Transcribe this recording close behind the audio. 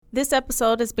This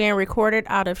episode is being recorded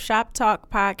out of Shop Talk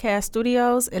Podcast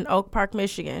Studios in Oak Park,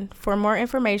 Michigan. For more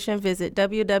information, visit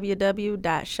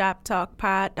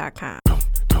www.shoptalkpod.com.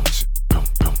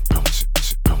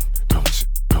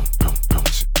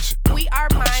 We are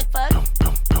Mindfuck,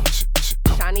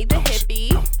 Shawnee the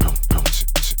Hippie,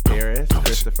 Paris,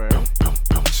 Christopher.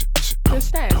 Good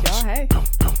stats, y'all. Hey.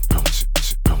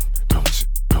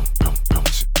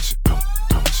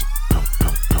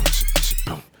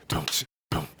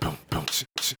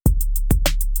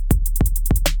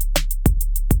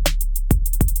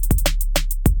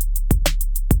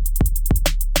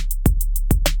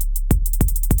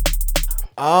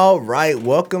 All right,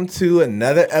 welcome to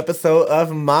another episode of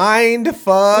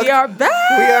Mindfuck. We are back.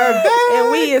 We are back.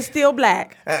 And we is still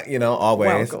black.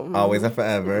 Always, Welcome. always and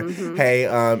forever. Hey,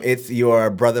 it's your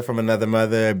brother from another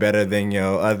mother, better than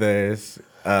your others,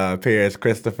 Paris,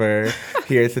 Christopher,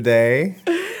 here today.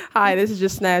 Hi, this is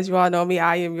just Snaz. You all know me.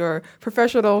 I am your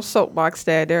professional soapbox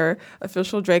stander,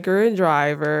 official drinker and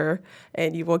driver,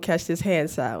 and you will catch this hand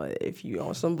salad if you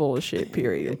on some bullshit,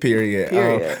 period.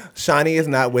 Period. Shawnee is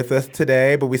not with us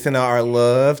today, but we send out our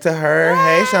love to her.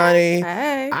 Hey, Shawnee.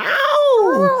 Hey. Ow!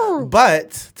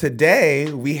 But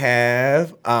today we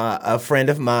have a friend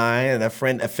of mine and a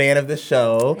fan of the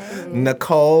show.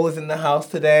 Nicole is in the house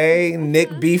today.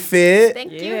 Nick B. Fit.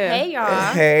 Thank you. Yeah. Hey,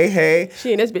 y'all. Hey.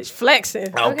 She and this bitch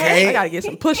flexing. Okay. I gotta get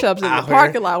some push-ups in the Out here,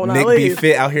 parking lot when Nick I B. leave.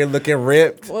 Fit out here looking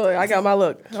ripped. Look, I got my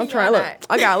look. I'm trying to look.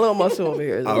 I got a little muscle over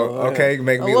here. Oh, okay,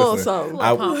 make a me little listen. something.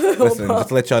 Listen, just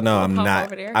to let y'all know, I'm pump not.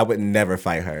 over there. I would never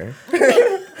fight her.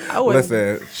 I wouldn't.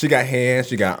 Listen, she got hands,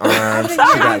 she got arms, she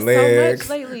I've been got hearing legs.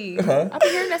 so much lately. I've been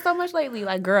hearing that so much lately.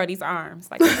 Like, girl, these arms.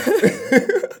 Like,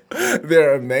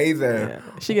 They're amazing. Yeah.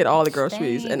 She get all the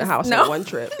groceries in the house No. in one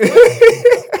trip.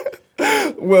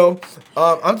 Well,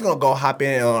 I'm just gonna go hop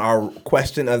in on our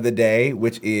question of the day,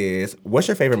 which is, what's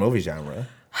your favorite movie genre?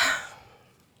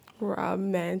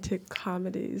 Romantic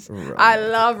comedies. I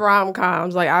love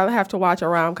rom-coms. Like, I have to watch a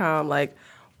rom-com like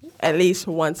at least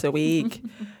once a week.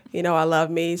 You know, I love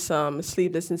me some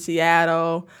Sleepless in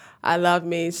Seattle. I love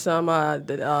me some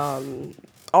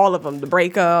all of them, The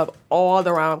Breakup, all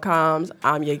the rom-coms.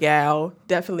 I'm Your Gal.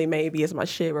 Definitely Maybe is my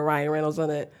shit with Ryan Reynolds in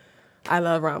it. I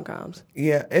love rom-coms.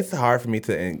 Yeah, it's hard for me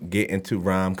to get into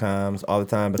rom-coms all the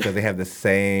time because they have the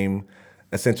same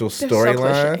essential so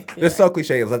storyline. cliche. They're so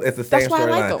cliche. It's the same That's why I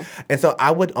like storyline. 'em. And so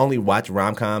I would only watch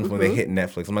rom-coms when they hit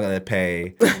Netflix. I'm not going to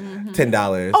pay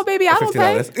 $10. Oh, baby, I or don't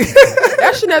 $15.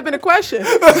 That shouldn't have been a question.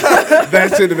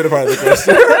 That should have been a part of the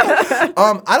question.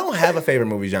 I don't have a favorite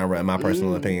movie genre in my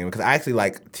personal opinion because I actually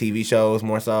like TV shows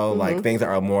more so, like things that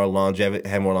are more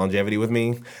have more longevity with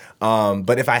me.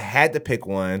 But if I had to pick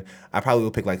one, I probably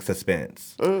would pick like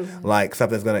suspense, like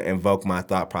something that's gonna invoke my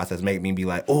thought process, make me be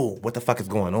like, "Oh, what the fuck is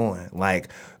going on?" Like,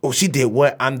 "Oh, she did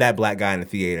what?" I'm that black guy in the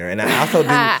theater, and I also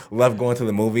do love going to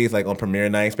the movies, like on premiere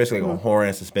night, especially like on horror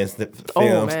and suspense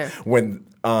films, man. when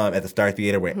at the Star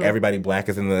Theater where everybody black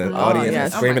is in the audience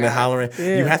yes. and screaming and hollering.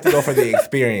 You have to go for the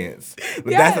experience.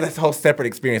 That's a whole separate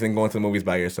experience than going to the movies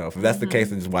by yourself. If that's the case,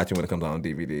 then just watch it when it comes out on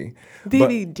DVD.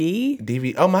 DVD?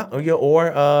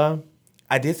 DVD.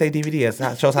 I did say DVD.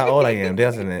 That shows how old I am,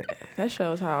 doesn't it? That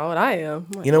shows how old I am.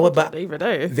 You know what? But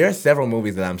DVD. there are several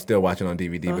movies that I'm still watching on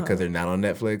DVD because they're not on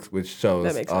Netflix, which shows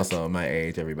That makes also my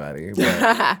age, everybody.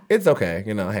 But it's okay.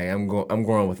 You know, hey, I'm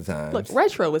growing with the times. Look,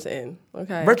 retro was in.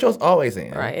 Okay. Retro's always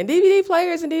in. Right. And DVD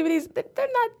players and DVDs, they're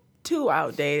not too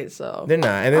outdated, so They're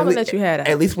not. And I'm gonna let you have that.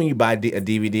 At least when you buy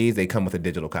DVDs, they come with a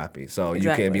digital copy. So you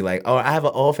Exactly. can be like, oh, I have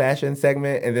an old-fashioned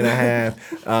segment, and then I have,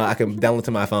 I can download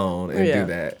to my phone and Yeah. do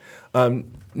that.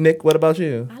 Nick, what about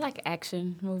you? I like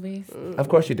action movies. Of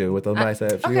course you do, with those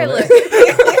biceps. Okay, look.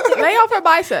 Lay off her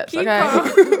biceps, Keep okay?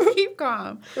 calm. Keep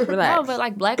calm. Relax. No, but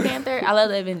like Black Panther, I love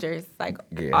the Avengers. Like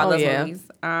Yeah. all Oh, those yeah. movies.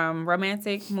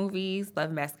 Romantic movies,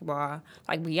 love basketball.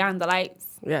 Like Beyond the Lights.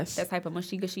 Yes. That type of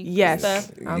mushy gushy Yes.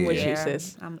 stuff. I'm with you, Yeah.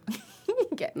 sis.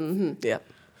 Yeah. Yeah.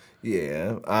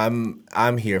 Yeah,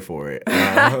 I'm here for it.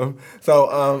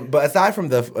 But aside from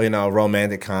the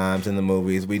romantic coms in the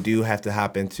movies, we do have to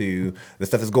hop into the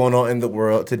stuff that's going on in the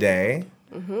world today.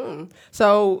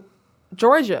 So,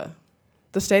 Georgia,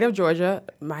 the state of Georgia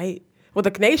the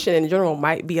nation in general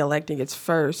might be electing its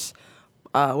first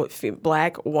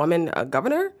black woman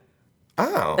governor.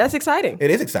 Oh, That's exciting. It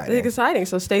is exciting. It's exciting.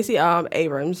 So Stacey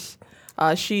Abrams,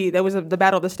 there was the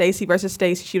battle of the Stacey versus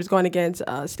Stacey. She was going against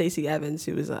Stacey Evans,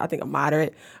 who was I think a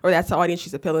moderate, or that's the audience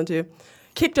she's appealing to.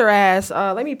 Kicked her ass.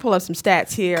 Let me pull up some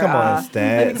stats here. Come on, stats.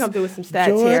 Let me come through with some stats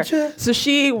Georgia. here. So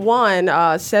she won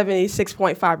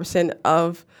 76.5%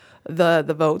 of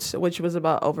the votes, which was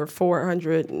about over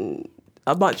 400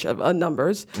 a bunch of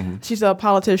numbers. Mm-hmm. She's a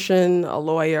politician, a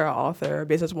lawyer, author,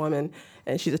 businesswoman,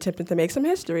 and she's attempting to make some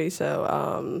history.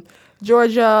 So,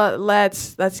 Georgia,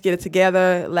 let's get it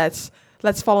together. Let's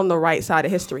fall on the right side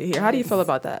of history here. How do you feel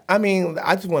about that? I mean,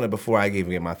 I just want to, before I even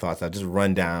get my thoughts, I'll just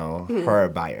run down her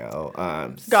bio.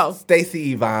 Go.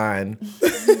 Stacey Yvonne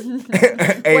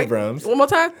Abrams. One more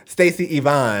time. Stacey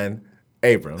Yvonne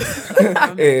Abrams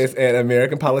is an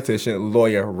American politician,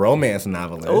 lawyer, romance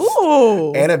novelist,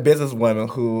 Ooh. and a businesswoman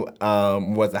who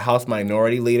was the House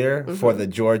Minority Leader for the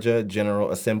Georgia General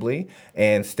Assembly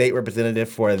and state representative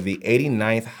for the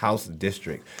 89th House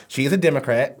District. She's a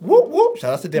Democrat. Whoop, whoop.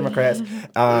 Shout out to Democrats.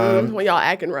 When y'all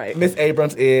acting right. Miss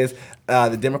Abrams is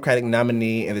the Democratic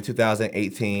nominee in the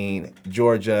 2018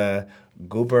 Georgia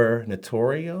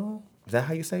gubernatorial. Is that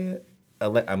how you say it?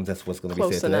 That's what's going to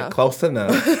be said today. Close enough.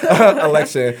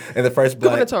 Election and the first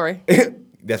black. Gubernatory.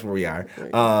 That's where we are.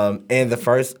 And the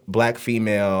first black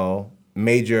female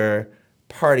major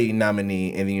party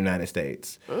nominee in the United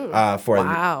States.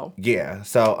 Wow. Yeah.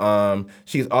 So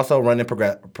she's also running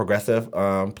progressive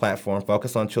platform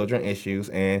focused on children issues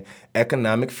and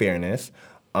economic fairness.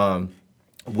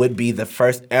 Would be the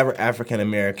first ever African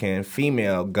American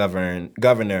female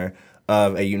governor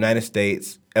of the United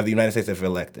States if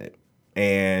elected.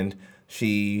 And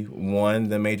she won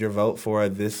the major vote for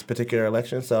this particular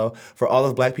election. So for all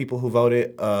those black people who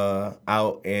voted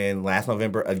out in last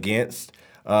November against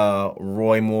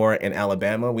Roy Moore in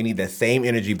Alabama, we need that same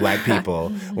energy, black people,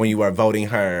 when you are voting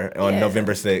her on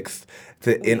November 6th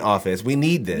in office. We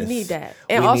need this. We need that.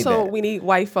 And we need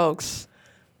white folks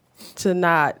to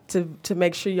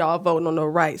make sure y'all voting on the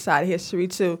right side of history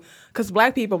too. Because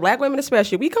black people, black women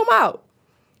especially, we come out.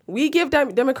 We give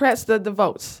Democrats the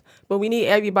votes. But we need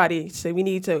everybody. So we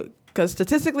need to, because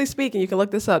statistically speaking, you can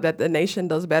look this up, that the nation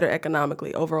does better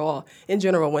economically overall in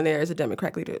general when there is a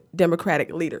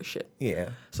democratic leadership.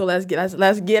 Yeah. So let's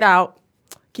get out,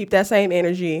 keep that same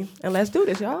energy, and let's do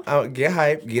this, y'all. Get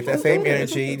hype, get that same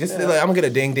energy. Just I'm gonna get a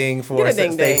ding ding for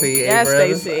Stacey Yeah,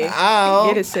 Abrams. Stacey. Oh.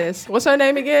 Get it, sis. What's her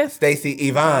name again? Stacey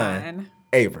Yvonne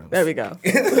Abrams. There we go.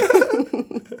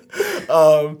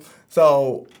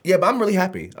 So yeah, but I'm really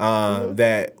happy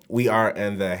that we are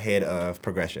in the head of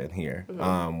progression here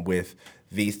with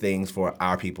these things for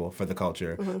our people, for the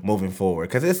culture moving forward.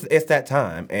 Because it's that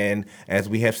time, and as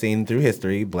we have seen through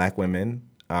history, black women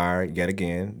are yet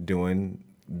again doing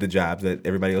the jobs that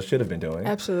everybody else should have been doing.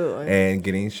 Absolutely. And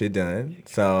getting shit done.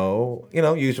 So,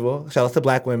 usual. Shout out to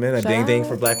black women. A ding ding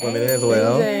for black women as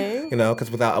well. Ding.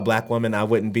 Because without a black woman, I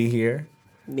wouldn't be here.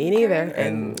 Me neither.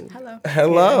 And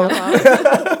hello.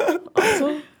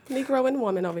 Also, Negro and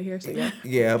woman over here. So yeah.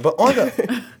 Yeah, but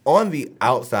on the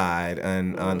outside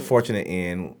and unfortunate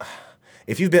end,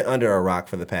 if you've been under a rock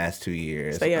for the past 2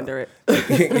 years, Stay under it.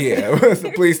 Yeah,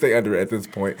 please stay under it at this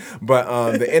point.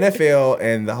 But the NFL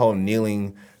and the whole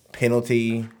kneeling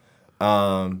penalty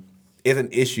is an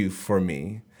issue for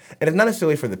me. And it's not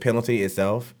necessarily for the penalty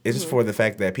itself. It's just for the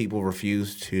fact that people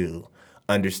refuse to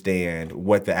understand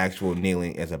what the actual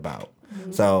kneeling is about.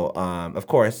 So, of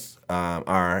course,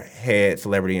 our head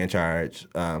celebrity in charge,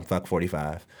 Fuck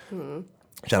 45.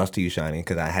 Shout outs to you, Shani,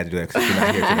 because I had to do that because you're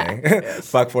not here today.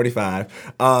 Fuck 45.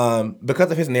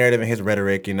 Because of his narrative and his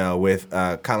rhetoric, with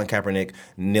Colin Kaepernick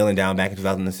kneeling down back in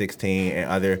 2016 and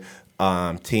other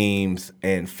teams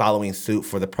and following suit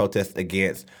for the protest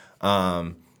against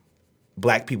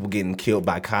black people getting killed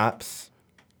by cops.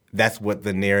 That's what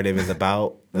the narrative is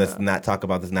about. Let's not talk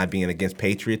about this not being against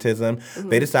patriotism.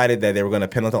 They decided that they were going to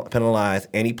penalize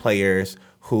any players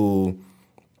who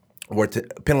were to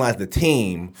penalize the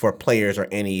team for players or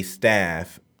any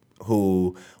staff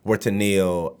who were to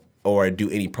kneel or do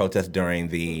any protest during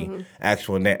the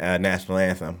actual national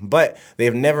anthem. But they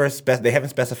haven't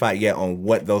specified yet on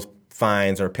what those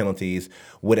fines or penalties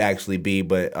would actually be,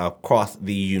 but across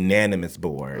the unanimous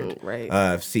board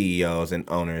of CEOs and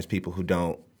owners, people who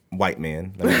don't, white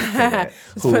men, let me just say that,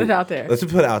 Let's put it out there. Let's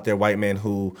put it out there, white men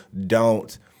who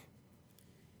don't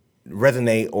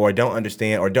resonate or don't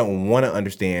understand or don't want to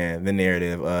understand the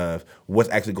narrative of what's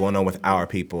actually going on with our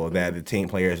people that the team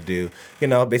players do.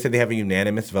 They said they have a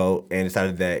unanimous vote and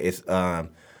decided that it's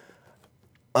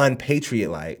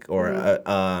unpatriot-like or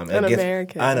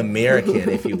un-American,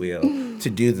 if you will, to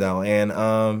do so.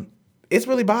 And it's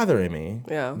really bothering me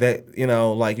that,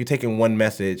 you're taking one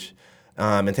message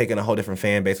and taking a whole different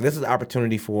fan base. And this is an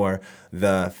opportunity for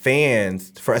the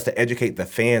fans, for us to educate the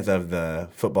fans of the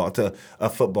football,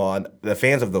 the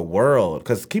fans of the world.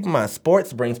 Because keep in mind,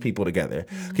 sports brings people together.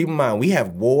 Keep in mind, we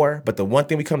have war, but the one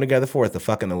thing we come together for is the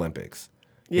fucking Olympics.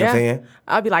 You know what I'm saying?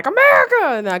 I'd be like, America!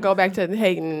 And I go back to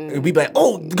hating. We'd be like,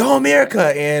 oh, go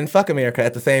America and fuck America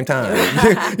at the same time.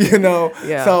 You know?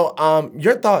 Yeah. So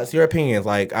your thoughts, your opinions,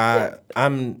 like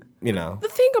I'm, you know. The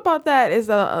thing about that is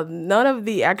none of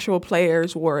the actual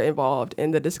players were involved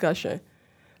in the discussion.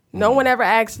 No one ever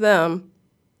asked them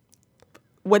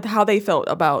how they felt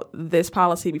about this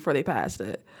policy before they passed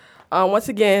it. Once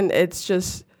again, it's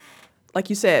just, like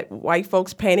you said, white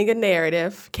folks painting a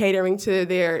narrative, catering to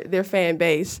their fan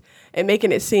base, and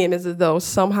making it seem as though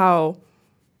somehow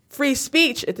free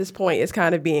speech at this point is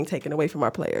kind of being taken away from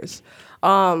our players.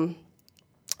 And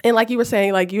like you were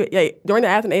saying, like during the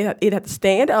anthem, they had to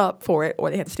stand up for it, or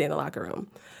they had to stay in the locker room.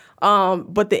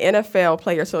 But the NFL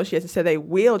Player Association said they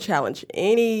will challenge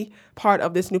any part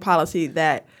of this new policy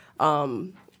that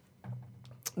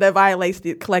violates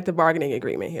the collective bargaining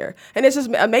agreement here. And it's just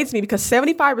amazes me because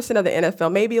 75% of the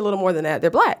NFL, maybe a little more than that,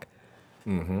 they're black.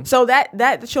 Mm-hmm. So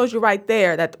that shows you right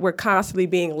there that we're constantly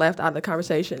being left out of the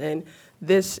conversation. And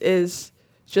this is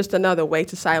just another way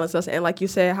to silence us. And like you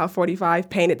said, how 45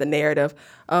 painted the narrative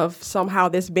of somehow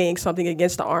this being something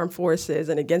against the armed forces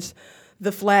and against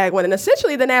the flag, when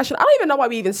essentially I don't even know why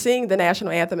we even sing the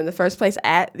national anthem in the first place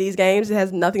at these games. It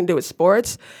has nothing to do with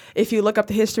sports. If you look up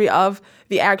the history of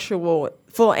the actual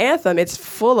full anthem, it's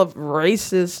full of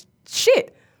racist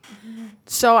shit. Mm-hmm.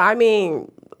 So, I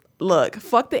mean, look,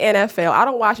 fuck the NFL. I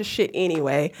don't watch this shit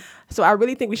anyway. So I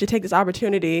really think we should take this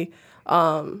opportunity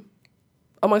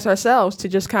amongst ourselves to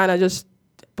just kind of just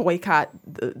boycott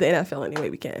the NFL any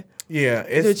way we can. Yeah.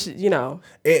 It's, you know.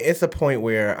 It's a point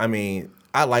where, I mean,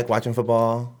 I like watching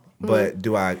football, but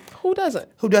Who doesn't?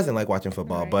 Who doesn't like watching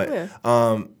football? Right.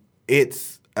 But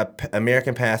it's a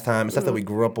American pastime. It's stuff that we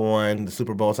grew up on. The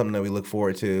Super Bowl, something that we look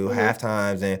forward to.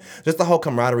 Halftimes, and just the whole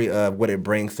camaraderie of what it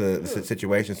brings to the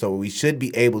situation. So we should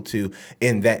be able to,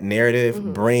 in that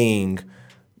narrative, bring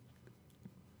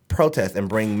protest and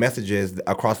bring messages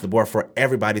across the board for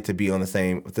everybody to be on the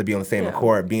same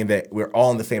accord, being that we're all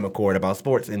on the same accord about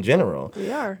sports in general.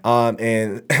 We are.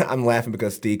 And I'm laughing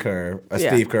because Steve Kerr of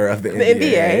the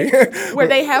NBA, where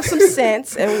they have some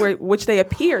sense and which they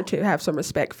appear to have some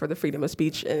respect for the freedom of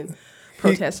speech and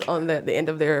protest on the end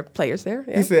of their players there.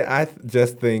 Yeah. He said, I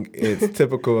just think it's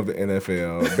typical of the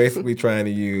NFL, basically trying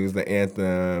to use the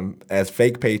anthem as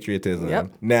fake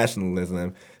patriotism,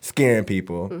 nationalism, scaring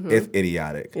people. It's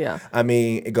idiotic. Yeah. I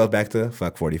mean, it goes back to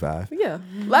fuck 45. Yeah.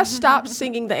 Let's stop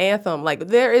singing the anthem. Like,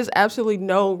 there is absolutely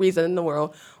no reason in the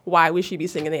world why we should be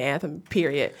singing the anthem,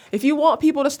 period. If you want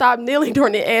people to stop kneeling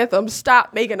during the anthem,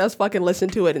 stop making us fucking listen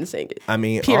to it and sing it. I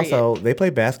mean, period. Also, they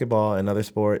play basketball and other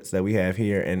sports that we have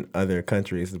here in other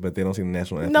countries, but they don't sing the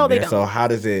national anthem. No, they don't. So how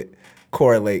does it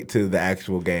correlate to the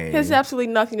actual game? It has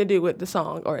absolutely nothing to do with the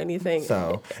song or anything.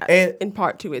 So, in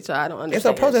part to it, so I don't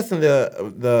understand. And so protesting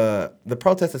the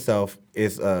protest itself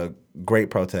is a great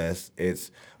protest.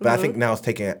 But I think now it's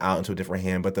taken it out into a different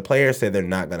hand. But the players say they're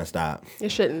not going to stop.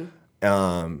 It shouldn't.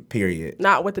 Period.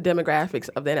 Not with the demographics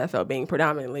of the NFL being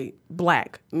predominantly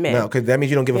black men. No, because that means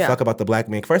you don't give a fuck about the black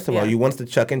men. First of all, you want us to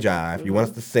chuck and jive. You want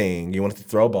us to sing. You want us to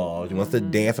throw balls. You want us to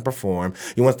dance and perform.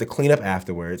 You want us to clean up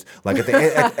afterwards. Like at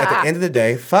the end of the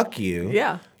day, fuck you.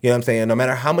 Yeah. You know what I'm saying? No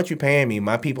matter how much you're paying me,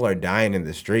 my people are dying in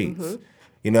the streets.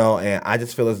 You know, and I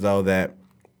just feel as though that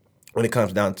when it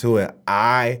comes down to it,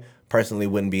 I personally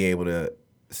wouldn't be able to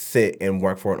sit and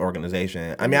work for an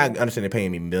organization. I mean, I understand they're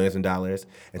paying me millions of dollars,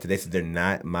 and today since they're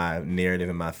not, my narrative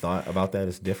and my thought about that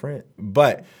is different.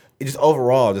 But it just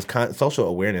overall, just social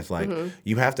awareness, like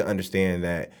you have to understand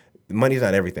that money's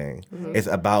not everything. It's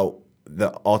about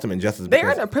the ultimate justice.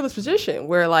 They're in a privileged position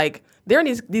where like they're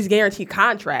in these guaranteed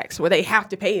contracts where they have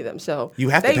to pay them. So you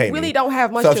have to pay They really me. don't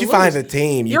have much so to if you lose. find a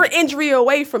team, you're an injury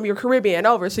away from your career being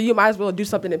over, so you might as well do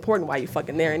something important while you're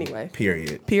fucking there anyway.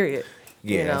 Period.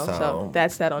 Yeah, you know, so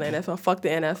that's that on NFL. Fuck the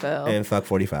NFL. And fuck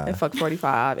 45. And fuck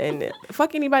 45. And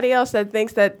fuck anybody else that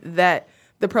thinks that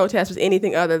the protest was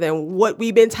anything other than what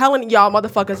we've been telling y'all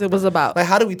motherfuckers it was about. Like,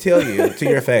 how do we tell you to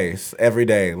your face every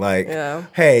day? Like,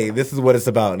 hey, this is what it's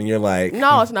about. And you're like,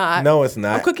 no, it's not. No, it's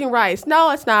not. I'm cooking rice. No,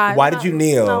 it's not. Why did you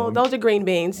kneel? No, those are green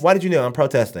beans. Why did you kneel? I'm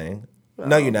protesting.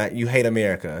 No, you're not. You hate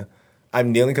America.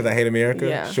 I'm kneeling because I hate America?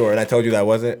 Yeah. Sure. And I told you that I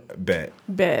wasn't? Bet.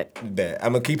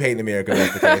 I'm going to keep hating America if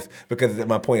that's the case because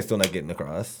my point is still not getting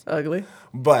across. Ugly.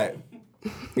 But,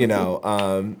 you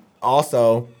know,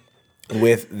 also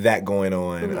with that going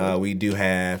on, we do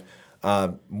have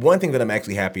one thing that I'm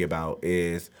actually happy about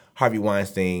is Harvey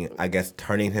Weinstein, I guess,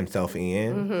 turning himself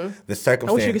in. The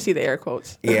circumstance. I wish you could see the air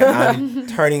quotes. Yeah, I'm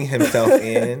turning himself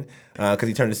in because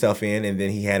he turned himself in, and then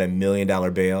he had $1 million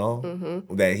bail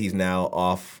that he's now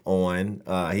off on.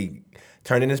 He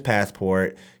turned in his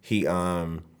passport. He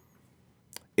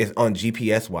is on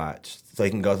GPS watch, so he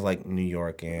can go to like New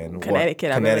York and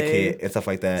Connecticut and stuff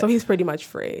like that. So he's pretty much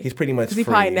free. He's pretty much free. He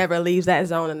probably never leaves that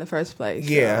zone in the first place.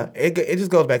 Yeah, so. it just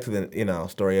goes back to the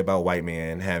story about white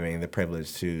men having the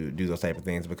privilege to do those type of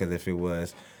things, because if it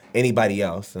was anybody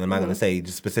else, and I'm not going to say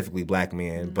just specifically black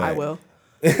men, but I will.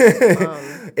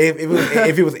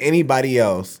 if it was anybody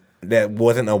else that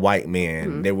wasn't a white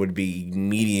man, there would be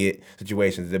immediate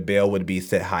situations. The bail would be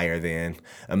set higher than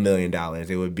 $1 million.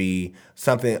 It would be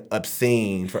something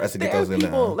obscene for us to get those in.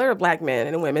 There are black men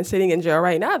and women sitting in jail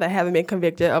right now that haven't been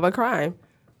convicted of a crime.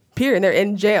 Period. They're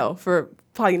in jail for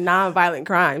probably non-violent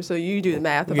crimes. So you do the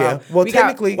math about we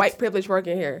got white privilege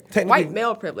working here, white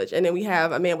male privilege, and then we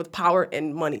have a man with power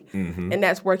and money, and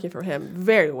that's working for him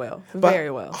very well,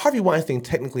 very well. Harvey Weinstein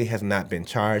technically has not been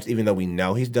charged, even though we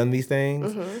know he's done these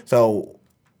things. So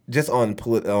just on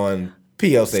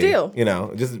POC, still,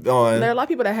 just on. There are a lot of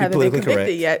people that haven't been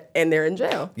convicted yet, and they're in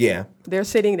jail. Yeah, they're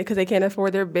sitting because they can't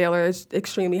afford their bail, or it's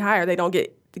extremely high. They don't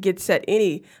get set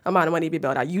any amount of money to be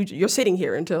bailed out. You're sitting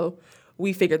here until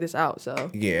we figure this out.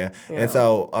 So and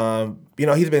so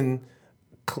he's been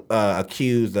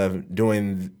accused of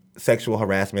doing sexual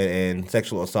harassment and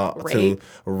sexual assault to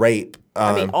rape.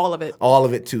 All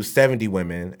of it to 70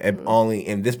 women, and only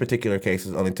in this particular case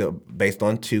is only based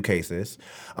on 2 cases.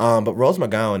 But Rose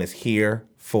McGowan is here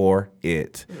for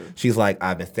it. She's like,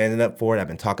 I've been standing up for it. I've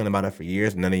been talking about it for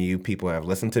years. None of you people have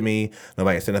listened to me.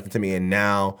 Nobody has said nothing to me. And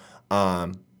now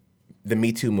the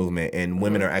Me Too movement and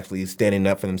women are actually standing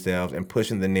up for themselves and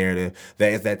pushing the narrative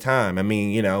that it's that time. I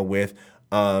mean, with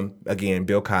again,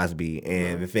 Bill Cosby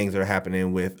and the things that are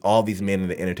happening with all these men in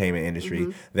the entertainment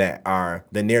industry that are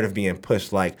the narrative being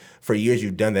pushed. Like, for years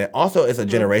you've done that. Also, it's a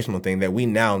generational thing that we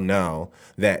now know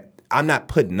that I'm not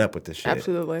putting up with this shit.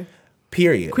 Absolutely.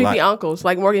 Period. Creepy uncles,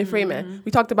 like Morgan Freeman.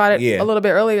 We talked about it a little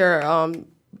bit earlier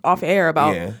off air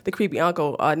about the creepy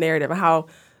uncle narrative and how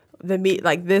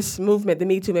this movement, the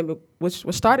Me Too movement, which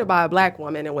was started by a black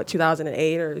woman in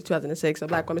 2008 or 2006. A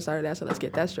black woman started that, so let's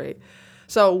get that straight.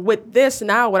 So with this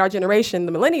now, with our generation,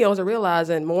 the millennials are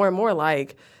realizing more and more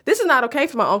like, this is not okay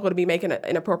for my uncle to be making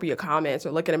inappropriate comments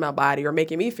or looking at my body or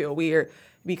making me feel weird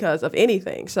because of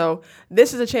anything. So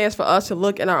this is a chance for us to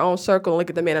look in our own circle and look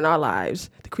at the men in our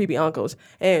lives, the creepy uncles,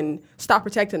 and stop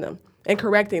protecting them and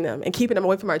correcting them and keeping them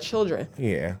away from our children.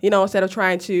 Yeah. Instead of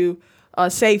trying to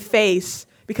save face,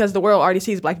 because the world already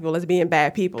sees black people as being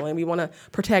bad people, and we want to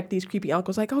protect these creepy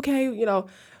uncles. Like, okay,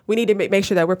 we need to make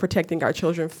sure that we're protecting our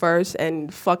children first,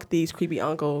 and fuck these creepy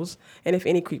uncles. And if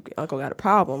any creepy uncle got a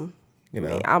problem,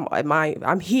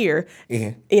 I'm here,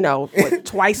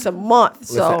 twice a month.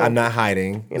 Listen, so I'm not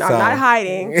hiding. I'm not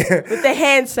hiding with the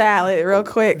hand salad, real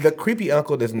quick. The creepy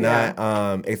uncle does not.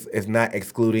 It's not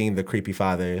excluding the creepy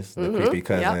fathers, the creepy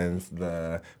cousins,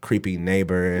 the creepy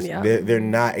neighbors. Yep. They're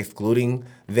not excluding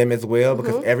them as well,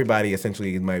 because everybody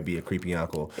essentially might be a creepy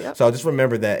uncle. Yep. So just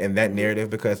remember that in that narrative,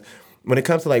 because when it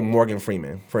comes to like Morgan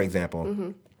Freeman, for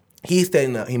example, he's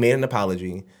standing up. He made an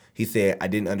apology. He said, I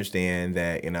didn't understand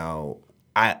that,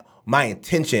 my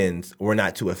intentions were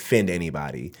not to offend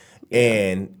anybody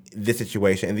in this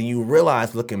situation. And then you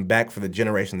realize, looking back for the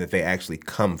generation that they actually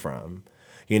come from,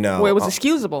 where it was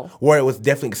excusable. Where it was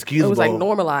definitely excusable. It was like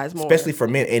normalized more. Especially for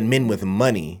men, and men with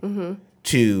money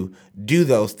to do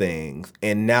those things.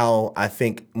 And now I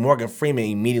think Morgan Freeman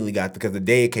immediately because the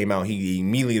day it came out, he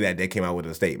immediately that day came out with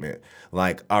a statement.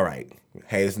 Like, all right,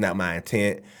 hey, this is not my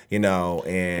intent, so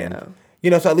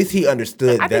at least he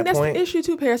understood that point. I think that's the issue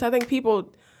too, Paris. I think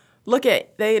people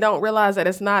they don't realize that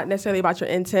it's not necessarily about your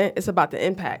intent, it's about the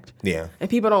impact. Yeah. And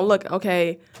people don't look,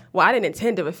 okay, well, I didn't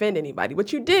intend to offend anybody,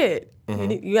 but you did.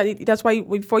 That's why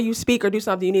before you speak or do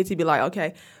something, you need to be like,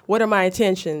 okay, what are my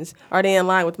intentions? Are they in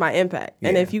line with my impact? Yeah.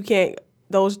 And if you can't,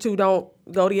 those two don't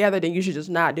go together, then you should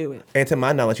just not do it. And to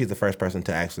my knowledge, he's the first person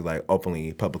to actually like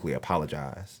openly, publicly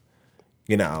apologize.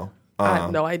 I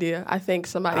have no idea. I think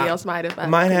somebody else might have.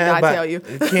 Might have, but tell you.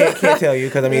 Can't tell you,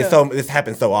 because this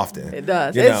happens so often. It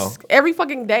does. It's every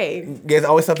fucking day. There's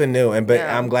always something new, but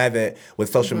I'm glad that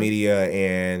with social media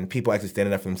and people actually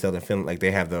standing up for themselves and feeling like they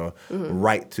have the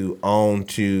right to own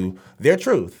to their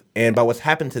truth and about what's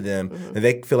happened to them, and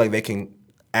they feel like they can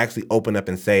actually open up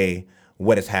and say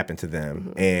what has happened to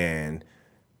them. And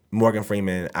Morgan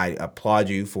Freeman, I applaud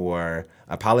you for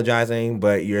apologizing,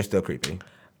 but you're still creepy.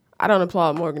 I don't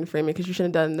applaud Morgan Freeman because you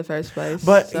shouldn't have done it in the first place.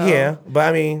 But I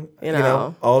mean,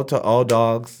 old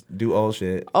dogs do old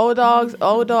shit. Old dogs.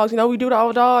 We do the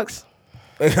old dogs.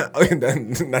 Not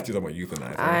just about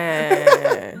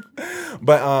euthanizing.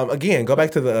 But again, go back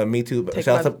to the Me Too.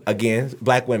 Shout out to, again,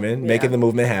 black women making the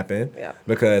movement happen. Yeah.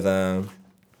 Because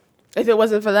if it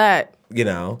wasn't for that, you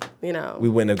know, we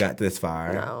wouldn't have got this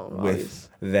far with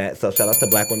that. So shout out to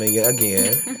Black women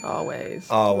again. Always.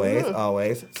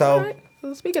 Always. So. Right.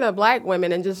 Well, speaking of Black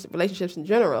women and just relationships in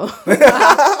general,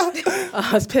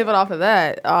 let's pivot off of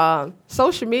that.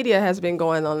 Social media has been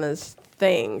going on this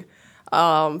thing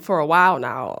for a while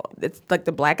now. It's like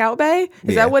the Blackout Bay.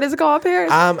 Is that what it's called,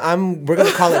 Paris? We're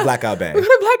gonna call it Blackout Bay. We're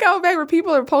gonna Blackout Bay, where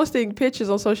people are posting pictures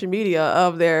on social media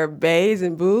of their bays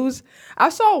and boos. I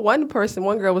saw one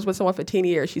girl was with someone for 10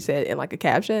 years. She said in like a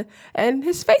caption, and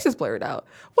his face is blurred out.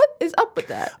 What is up with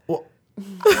that? Well,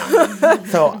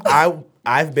 so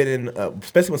I've been in,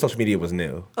 especially when social media was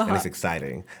new and it's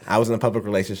exciting. I was in a public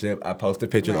relationship. I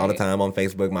posted pictures all the time on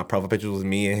Facebook. My profile pictures was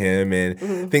me and him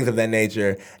and things of that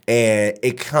nature. And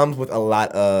it comes with a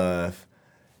lot of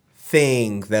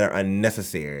things that are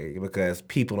unnecessary because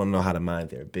people don't know how to mind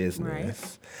their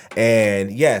business. Right.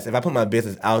 And yes, if I put my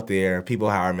business out there, people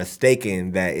are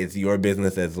mistaken that it's your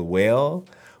business as well,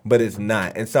 but it's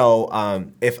not. And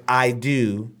so if I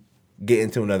do get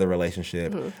into another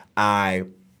relationship, I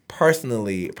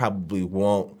personally probably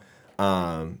won't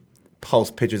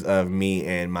post pictures of me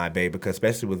and my babe because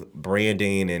especially with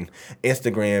branding and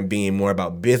Instagram being more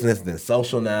about business than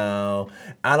social now,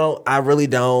 I really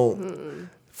don't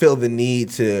feel the need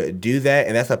to do that,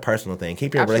 and that's a personal thing.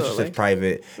 Keep your relationships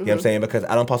private, you know what I'm saying? Because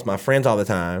I don't post my friends all the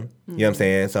time, you know what I'm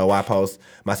saying? So why post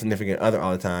my significant other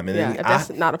all the time? And then if that's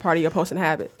not a part of your posting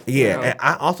habit. Yeah, and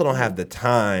I also don't have the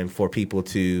time for people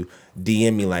to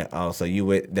DM me like, oh, so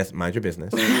that's mind your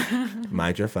business.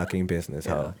 Mind your fucking business,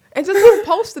 huh? And just don't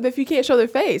post them if you can't show their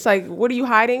face. Like, what are you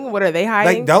hiding? What are they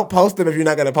hiding? Like, don't post them if you're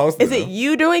not going to post them. Is it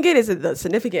you doing it? Is it the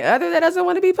significant other that doesn't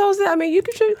want to be posted? I mean,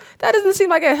 that doesn't seem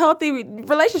like a healthy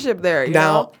relationship there. You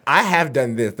know? I have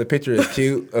done this. The picture is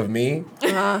cute of me,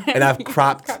 and I've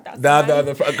cropped the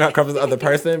other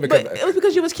person. But it was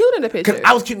because you was cute in the picture. Because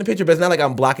I was cute in the picture, but it's not like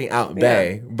I'm blocking out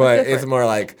Bae. But it's more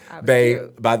like, Bae,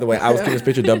 by the way, I was cute in this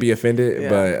picture. Don't be offended,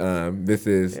 but this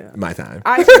is my time.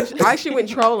 I actually went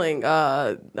trolling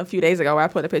a few days ago where I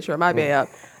put a picture of my bae up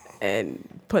and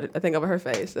put a thing over her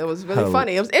face. It was really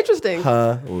funny. It was interesting.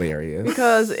 Hilarious.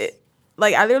 Because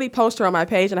I literally posted her on my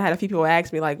page and I had a few people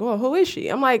ask me like, well, who is she?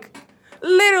 I'm like,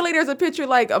 literally there's a picture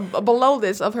like below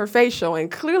this of her face showing.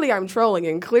 Clearly I'm trolling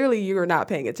and clearly you're not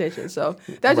paying attention. So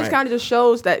that just kind of just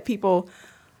shows that people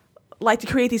like to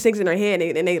create these things in their head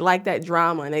and they like that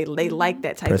drama and they like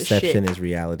that type of shit. Perception is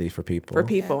reality for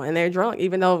people. And they're drunk,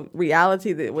 even though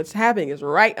reality that what's happening is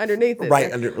right underneath it.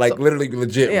 Right under, like literally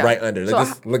legit right under. So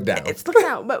just look down. It's look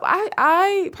down. But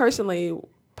I personally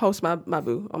post my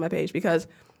boo on my page because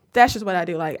that's just what I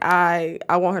do. Like I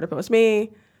want her to post me.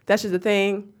 That's just the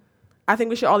thing. I think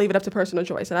we should all leave it up to personal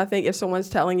choice. And I think if someone's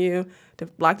telling you to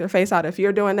block their face out, if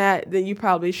you're doing that, then you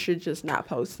probably should just not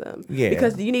post them. Yeah.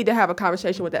 Because you need to have a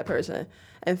conversation with that person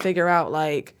and figure out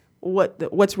like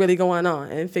what's really going on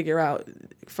and figure out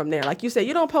from there. Like you said,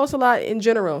 you don't post a lot in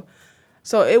general.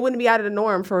 So it wouldn't be out of the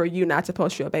norm for you not to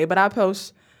post your babe. But I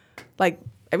post like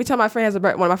every time one of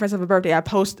my friends have a birthday, I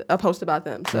post about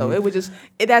them. So it would just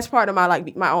that's part of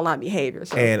my online behavior.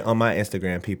 So. And on my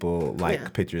Instagram, people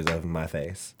like pictures of my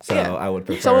face, so I would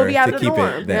prefer to keep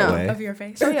it that way. Of your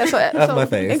face. So of my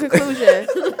face. In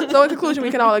conclusion,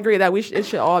 we can all agree that it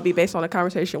should all be based on a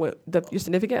conversation with your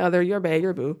significant other, your bae,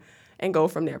 your boo, and go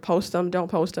from there. Post them, don't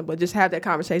post them, but just have that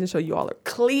conversation so you all are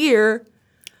clear.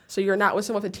 So you're not with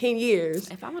someone for 10 years.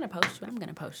 If I want to post you, I'm going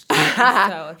to post you. So if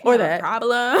you have a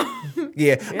problem.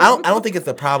 Yeah. I don't think it's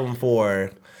a problem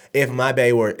for if my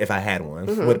bae if I had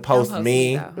one, would post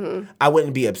me. I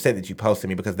wouldn't be upset that you posted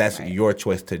me because that's your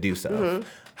choice to do so.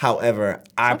 However,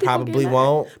 I probably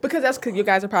won't. Because that's because you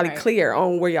guys are probably clear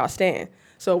on where y'all stand.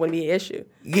 So it wouldn't be an issue.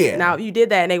 Yeah. Now, if you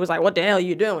did that and they was like, what the hell are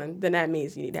you doing? Then that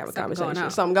means you need to have a conversation.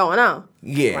 Something going on.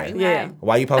 Yeah. Right. Yeah.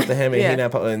 Why you posting him and he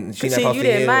not and she not posting you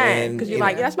didn't mind because you're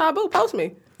like, that's my boo, post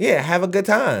me. Yeah, have a good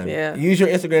time. Yeah. Use your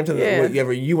Instagram to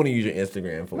whatever you want to use your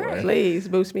Instagram for. Right. Please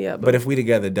boost me up. But if we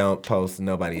together don't post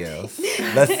nobody else,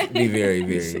 let's be very,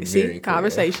 very, very clear.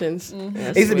 Conversations.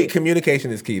 Communication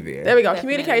is key there. There we go. Definitely.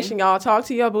 Communication, y'all. Talk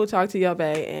to your boo, talk to your bae,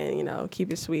 and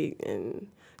keep it sweet and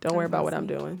don't worry about what I'm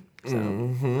doing. So.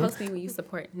 Post me when you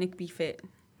support Nick Be Fit.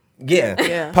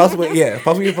 Yeah. Post when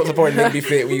you support Nick Be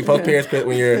Fit, when you post Paris,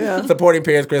 when you're supporting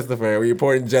Paris Christopher, when you're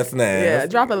supporting Just Naz. Yeah,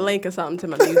 drop a link or something to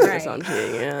my music or some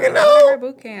shit. Yeah. You know,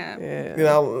 boot camp.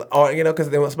 Yeah. Or because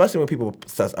especially when people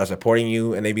are supporting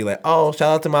you and they be like, oh,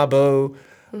 shout out to my boo.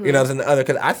 You know,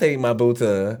 because I say my boo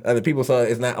to other people, so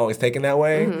it's not always taken that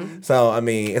way. So I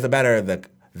mean, it's a matter of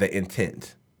the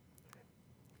intent.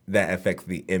 that affects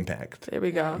the impact. There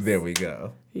we go. There we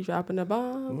go. You dropping the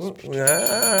bombs.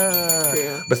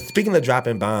 Yeah. But speaking of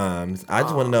dropping bombs, I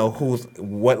just want to know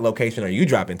what location are you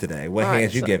dropping today? What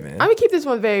hands you giving? I'm going to keep this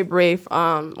one very brief.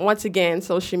 Once again,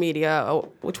 social media,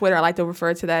 or Twitter, I like to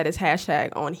refer to that as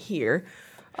hashtag on here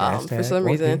for some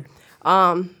reason.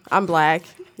 I'm Black.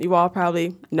 You all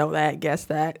probably know that, guess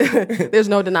that. There's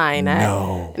no denying that.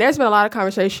 No. And there's been a lot of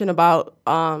conversation about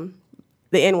the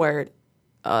N-word.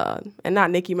 And not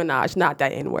Nicki Minaj, not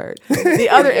that N-word. The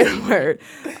other N-word,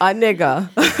 nigga.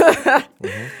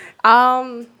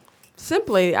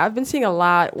 Simply, I've been seeing a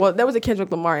lot. Well, there was a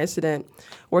Kendrick Lamar incident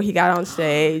where he got on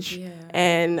stage,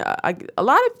 and a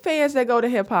lot of fans that go to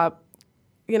hip hop,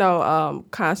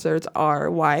 concerts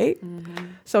are white.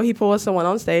 So he pulls someone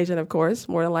on stage, and of course,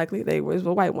 more than likely, they was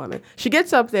a white woman. She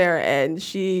gets up there and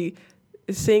she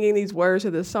is singing these words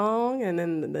of the song, and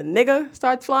then the nigga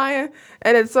starts flying,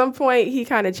 and at some point he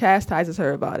kind of chastises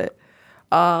her about it,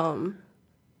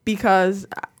 because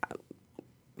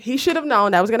he should have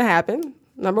known that was going to happen,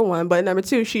 number one, but number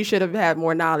two, she should have had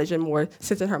more knowledge and more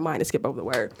sense in her mind to skip over the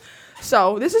word.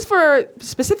 So this is for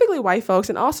specifically white folks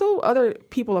and also other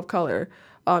people of color,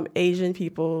 Asian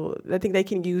people. I think they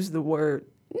can use the word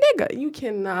nigga. You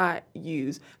cannot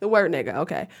use the word nigga,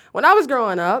 okay? When I was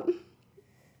growing up,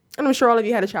 and I'm sure all of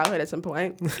you had a childhood at some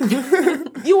point,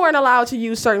 you weren't allowed to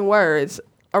use certain words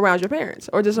around your parents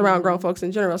or just around grown folks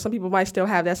in general. Some people might still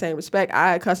have that same respect.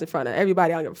 I cuss in front of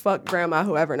everybody. I don't give a fuck, grandma,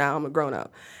 whoever. Now I'm a grown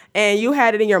up. And you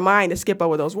had it in your mind to skip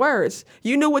over those words.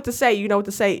 You knew what to say. You know what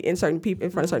to say in certain people,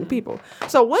 in front of certain people.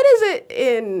 So what is it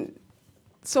in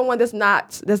someone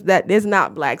that is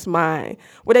not Black's mind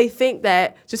where they think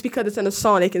that just because it's in a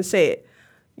song they can say it?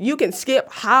 You can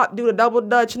skip, hop, do the double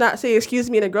dutch, not say excuse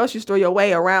me in the grocery store your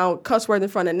way around cuss words in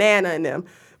front of Nana and them.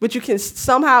 But you can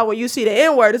somehow, when you see the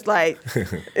N-word, it's like,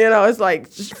 it's like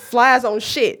just flies on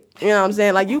shit. You know what I'm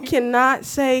saying? Like, you cannot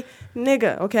say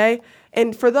nigga, okay?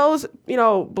 And for those,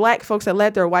 Black folks that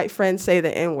let their white friends say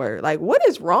the N-word, like, what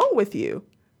is wrong with you?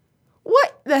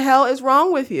 What the hell is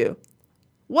wrong with you?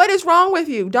 What is wrong with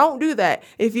you? Don't do that.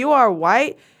 If you are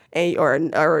white or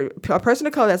a person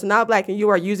of color that's not Black and you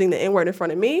are using the N-word in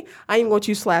front of me, I am going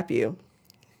to slap you.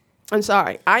 I'm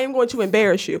sorry. I am going to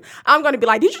embarrass you. I'm going to be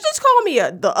like, did you just call me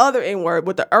the other N-word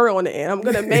with the on the end? I'm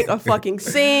going to make a fucking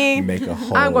scene.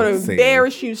 I'm going to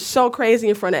embarrass you so crazy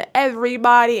in front of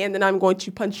everybody, and then I'm going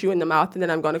to punch you in the mouth, and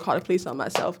then I'm going to call the police on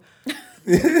myself.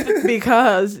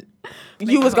 Because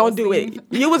you was going to do it.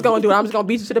 You was going to do it. I'm just going to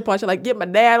beat you to the punch and like get my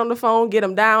dad on the phone, get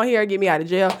him down here, get me out of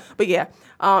jail. But yeah,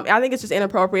 I think it's just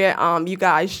inappropriate. You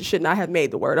guys should not have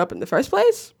made the word up in the first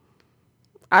place.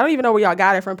 I don't even know where y'all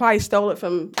got it from. Probably stole it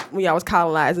from when y'all was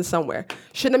colonizing somewhere.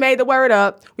 Shouldn't have made the word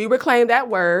up. We reclaimed that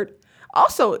word.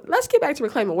 Also, let's get back to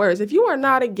reclaiming words. If you are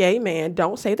not a gay man,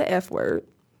 don't say the F word.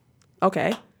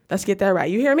 Okay, let's get that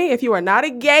right. You hear me? If you are not a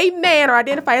gay man or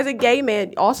identify as a gay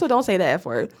man, also don't say the F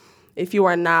word. If you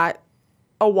are not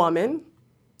a woman,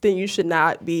 then you should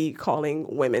not be calling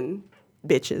women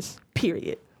bitches,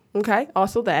 period. Okay,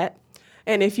 also that.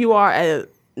 And if you are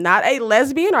not a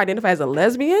lesbian or identify as a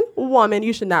lesbian woman,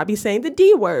 you should not be saying the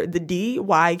D word, the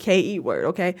D-Y-K-E word,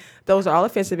 okay? Those are all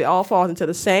offensive. It all falls into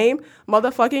the same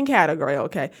motherfucking category,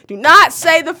 okay? Do not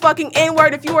say the fucking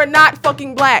N-word if you are not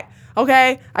fucking Black,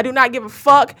 okay? I do not give a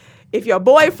fuck if your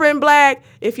boyfriend Black,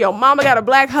 if your mama got a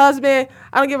Black husband.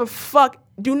 I don't give a fuck.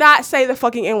 Do not say the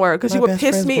fucking N-word because you would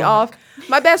piss me off.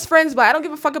 My best friend's Black. I don't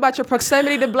give a fuck about your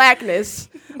proximity to Blackness,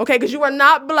 okay? Because you are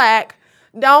not Black.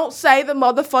 Don't say the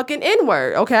motherfucking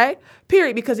N-word, okay?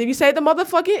 Period. Because if you say the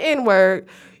motherfucking N-word,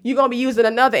 you're going to be using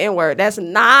another N-word. That's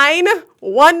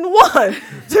 911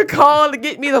 to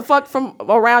get me the fuck from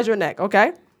around your neck,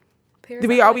 okay?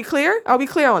 Are we clear? Are we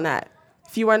clear on that?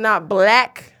 If you are not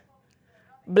Black,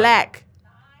 I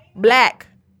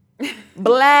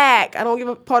don't give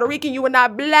a Puerto Rican, you are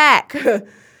not Black.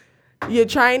 You're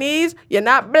Chinese, you're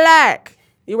not Black.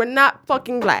 You are not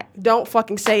fucking Black. Don't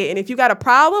fucking say it. And if you got a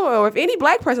problem, or if any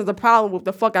Black person has a problem with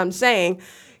the fuck I'm saying,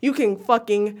 you can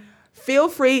fucking feel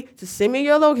free to send me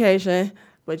your location,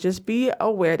 but just be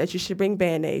aware that you should bring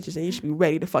Band-Aids and you should be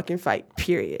ready to fucking fight,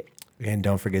 period. And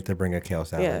don't forget to bring a kale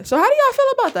salad. Yeah. So how do y'all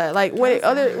feel about that? Like when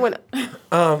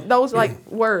those like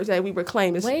words that we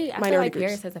reclaim as minority I feel like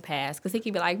Paris has a pass because he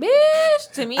can be like,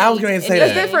 bitch, to me. I was going to say that.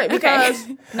 It's different because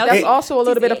that's also a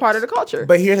little bit a part of the culture.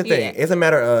 But here's the thing. It's a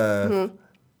matter of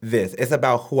this. It's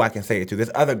about who I can say it to. There's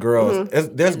other girls.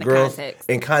 There's girls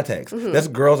in context. There's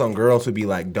girls on girls who be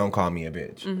like, don't call me a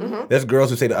bitch. There's girls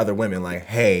who say to other women like,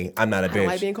 hey, I'm not a bitch. I don't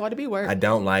like being called a B word. I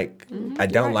don't like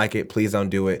it. Please don't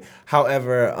do it.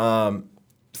 However,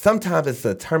 sometimes it's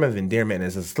a term of endearment and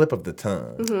it's a slip of the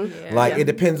tongue. It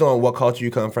depends on what culture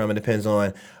you come from. It depends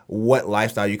on what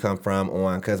lifestyle you come from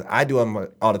because I do them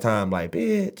all the time, like,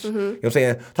 bitch. You know what I'm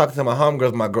saying? Talking to my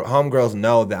homegirls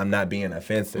know that I'm not being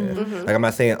offensive. Like, I'm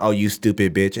not saying, oh, you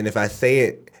stupid bitch. And if I say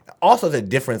it, also there's a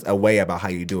difference, a way about how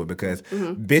you do it because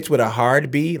bitch with a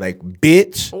hard B, like,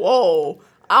 bitch. Whoa.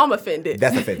 I'm offended.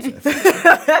 That's offensive.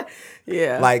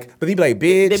 Yeah. Like, but he'd be like,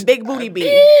 bitch. The big booty B.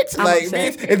 Bitch. I'm Like,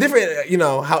 upset. bitch. It's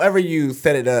different, however you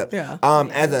set it up. Yeah.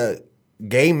 As a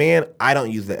gay man, I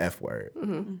don't use the F word.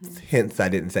 Hence, I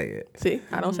didn't say it. See,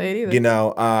 I don't say it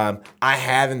either. I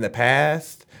have in the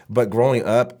past, but growing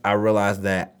up, I realized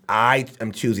that I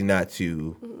am choosing not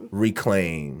to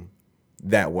reclaim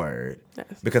that word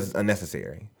because it's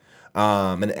unnecessary.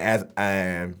 And as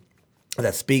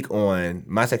I speak on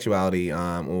my sexuality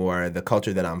or the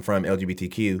culture that I'm from,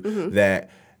 LGBTQ, that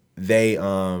they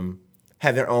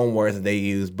have their own words that they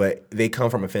use, but they come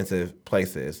from offensive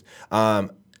places.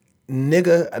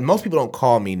 Nigga, most people don't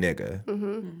call me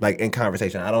nigga, like in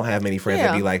conversation. I don't have many friends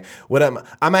that be like, what up?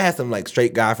 I might have some like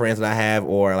straight guy friends that I have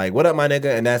or like, what up, my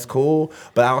nigga? And that's cool,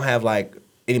 but I don't have like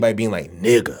anybody being like,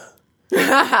 nigga.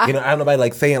 I don't know nobody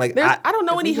like saying like I don't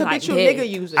know any habitual nigga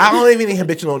users. I don't have any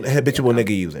habitual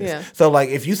nigga users. Yeah. So like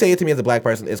if you say it to me as a black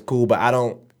person, it's cool, but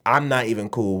I'm not even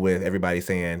cool with everybody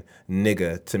saying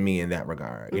nigga to me in that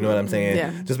regard. You know what I'm saying?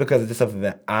 Yeah. Just because it's just something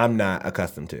that I'm not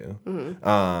accustomed to.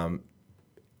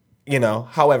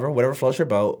 However, whatever floats your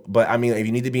boat. But I mean, if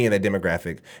you need to be in that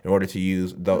demographic in order to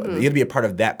use, you have to be a part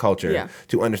of that culture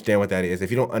to understand what that is. If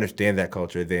you don't understand that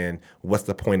culture, then what's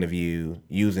the point of you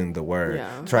using the word?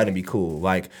 Trying to be cool.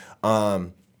 Like,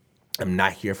 I'm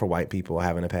not here for white people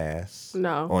having a pass on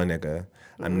nigga.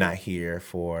 I'm not here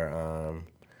for...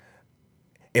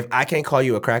 if I can't call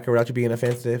you a cracker without you being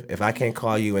offensive, if I can't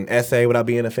call you an essay without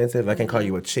being offensive, if I can't call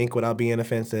you a chink without being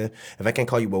offensive, if I can't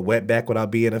call you a wetback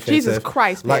without being offensive. Jesus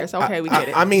Christ, Paris. Okay, we get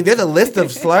it. I mean, there's a list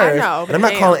of slurs. I know, and I'm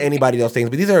not calling anybody those things,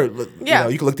 but these are,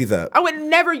 you can look these up. I would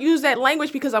never use that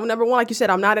language because I'm number one, like you said,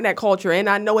 I'm not in that culture and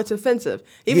I know it's offensive.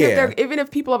 Even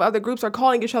if people of other groups are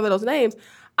calling each other those names,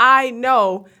 I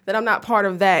know that I'm not part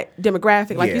of that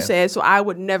demographic, like you said, so I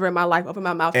would never in my life open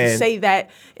my mouth and say that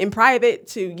in private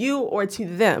to you or to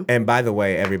them. And by the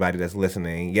way, everybody that's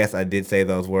listening, yes, I did say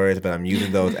those words, but I'm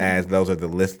using those as those are the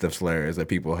list of slurs that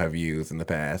people have used in the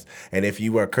past. And if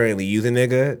you are currently using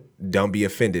nigga, don't be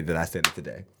offended that I said it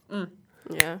today.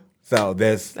 Yeah. So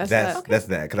that's that,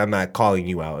 because I'm not calling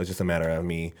you out. It's just a matter of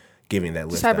me giving that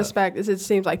list. Just have respect. It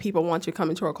seems like people want to come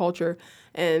into our culture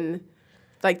and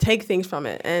like take things from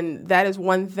it, and that is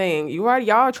one thing. Y'all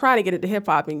are trying to get into hip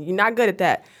hop, and you're not good at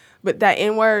that. But that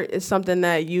N word is something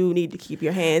that you need to keep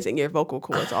your hands and your vocal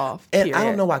cords off. And period. I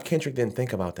don't know why Kendrick didn't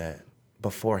think about that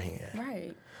beforehand.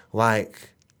 Right.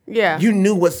 Like, yeah, you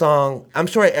knew what song. I'm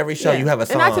sure at every show you have a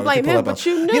song. And not to blame him, but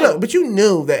you knew. But you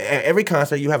knew that at every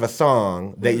concert you have a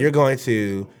song that you're going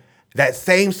to, that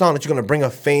same song that you're going to bring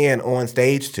a fan on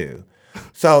stage to.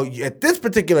 So at this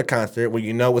particular concert, where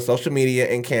you know with social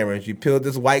media and cameras, you peeled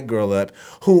this white girl up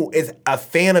who is a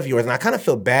fan of yours, and I kind of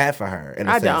feel bad for her. In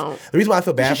a sense. Don't. The reason why I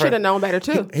feel bad for her, you should have known better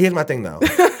too. Here's my thing though.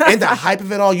 In the hype of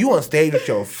it all, you on stage with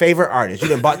your favorite artist. You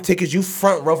done bought tickets. You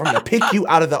front row for him to pick you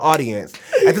out of the audience.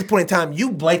 At this point in time,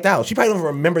 you blanked out. She probably don't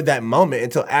even remember that moment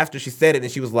until after she said it,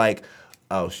 and she was like,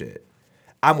 "Oh shit."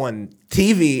 I'm on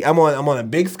TV. I'm on a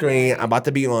big screen. I'm about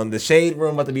to be on the Shade Room.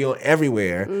 I'm about to be on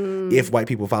everywhere. If white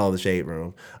people follow the Shade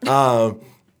Room, I'm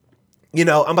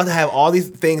about to have all these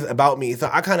things about me. So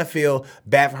I kind of feel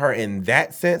bad for her in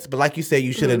that sense. But like you said,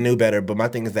 you should have knew better. But my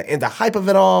thing is that in the hype of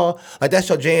it all, like that's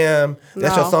your jam,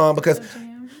 that's your song. Because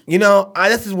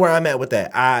this is where I'm at with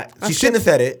that. She shouldn't have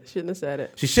said it. Shouldn't have said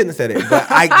it. She shouldn't have said it. But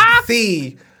I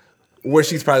see where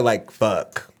she's probably like,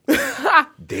 fuck.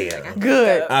 Damn.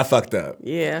 Good. I fucked up.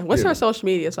 Yeah. What's her social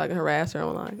media so I can harass her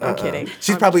online? I'm kidding.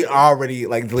 She's probably already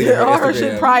like deleted her Instagram. Her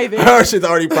shit private. Her shit's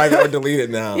already private or deleted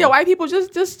now. Yeah, white people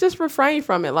just refrain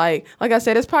from it. Like I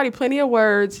said, there's probably plenty of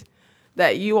words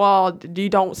that you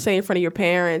don't say in front of your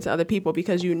parents, other people,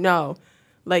 because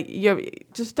like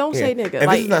just don't say nigga. And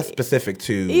like, this is not specific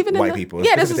to even white people.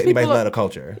 It's this is to anybody's not a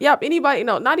culture. Yep, anybody.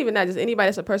 No, not even that. Just anybody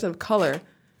that's a person of color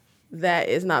that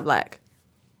is not black.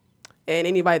 And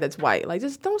anybody that's white, like,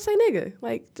 just don't say nigga.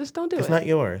 Like, just don't do it. It's not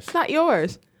yours. It's not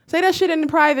yours. Say that shit in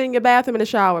private in your bathroom in the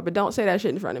shower, but don't say that shit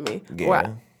in front of me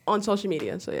or on social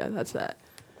media. So yeah, that's that.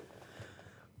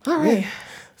 All right. Yeah.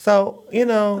 So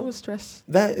that was stress.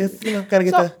 That is gotta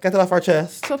get that off our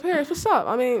chest. So Paris, what's up?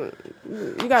 I mean,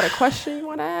 you got a question you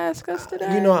want to ask us today?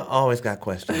 I always got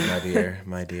questions, my dear.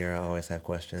 My dear, I always have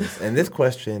questions, and this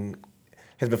question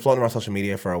has been floating around social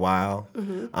media for a while.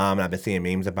 And I've been seeing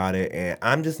memes about it. And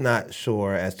I'm just not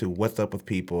sure as to what's up with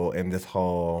people in this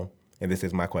whole, and this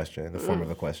is my question, the form of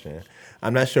a question.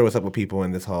 I'm not sure what's up with people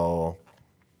in this whole,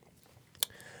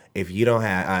 if you don't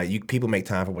have, people make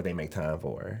time for what they make time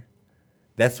for.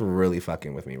 That's really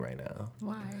fucking with me right now.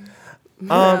 Why?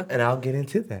 And I'll get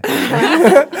into that.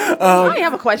 I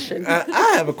have a question.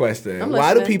 I have a question. I'm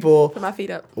Why do listening. people Put my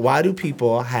feet up. Why do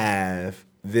people have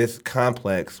this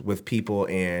complex with people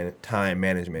and time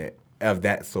management of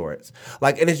that sort?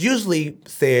 Like, and it's usually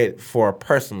said for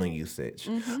personal usage.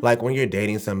 Like when you're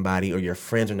dating somebody or your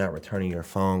friends are not returning your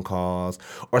phone calls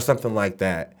or something like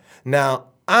that. Now,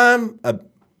 I'm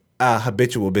a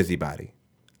habitual busybody.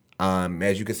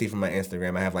 As you can see from my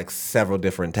Instagram, I have like several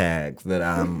different tags that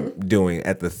I'm doing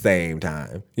at the same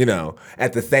time,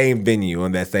 at the same venue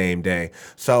on that same day.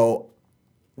 So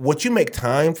what you make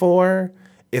time for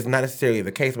is not necessarily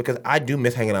the case, because I do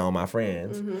miss hanging out with my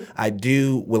friends. I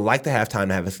would like to have time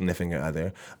to have a significant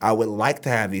other. I would like to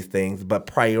have these things, but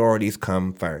priorities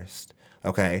come first,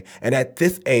 okay? And at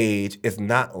this age, it's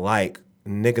not like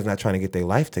niggas not trying to get their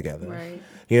life together. Right.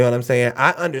 You know what I'm saying?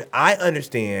 I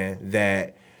understand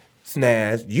that,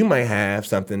 Snaz, you might have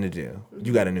something to do.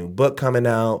 You got a new book coming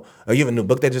out, or you have a new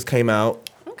book that just came out.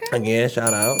 Okay. Again,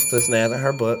 shout out to Snaz and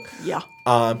her book. Yeah.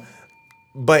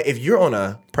 But if you're on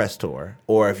a press tour,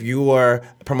 or if you are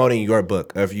promoting your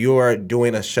book, or if you're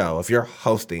doing a show, if you're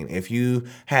hosting, if you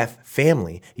have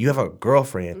family, you have a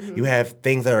girlfriend, you have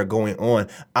things that are going on,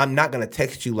 I'm not going to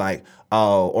text you like,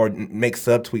 oh, or make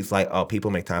subtweets like, oh,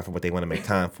 people make time for what they want to make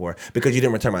time for because you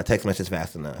didn't return my text message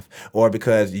fast enough, or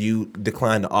because you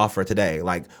declined the offer today.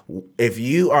 Like, if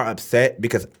you are upset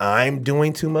because I'm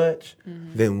doing too much,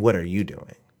 then what are you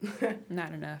doing?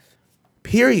 Not enough.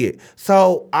 Period.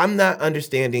 So I'm not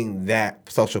understanding that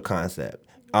social concept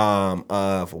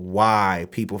of why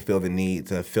people feel the need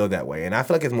to feel that way. And I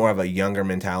feel like it's more of a younger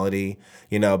mentality,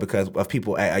 because of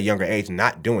people at a younger age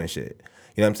not doing shit.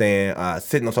 You know what I'm saying?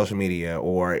 Sitting on social media,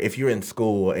 or if you're in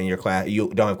school and you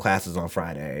don't have classes on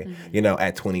Friday,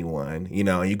 at 21, and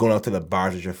you're going out to the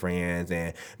bars with your friends,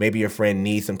 and maybe your friend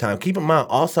needs some time. Keep in mind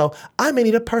also, I may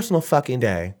need a personal fucking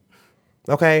day.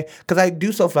 Okay? Because I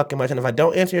do so fucking much, and if I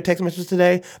don't answer your text messages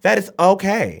today, that is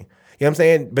okay. You know what I'm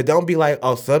saying? But don't be like,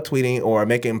 subtweeting or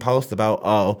making posts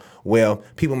about,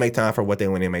 people make time for what they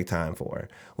want to make time for.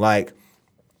 Like,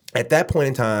 at that point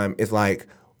in time, it's like,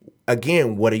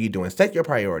 again, what are you doing? Set your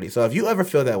priorities. So if you ever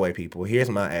feel that way, people, here's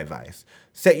my advice.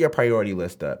 Set your priority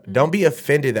list up. Don't be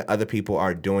offended that other people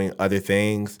are doing other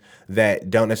things that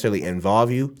don't necessarily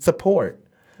involve you. Support.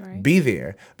 Right. Be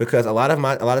there, because a lot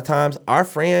of times our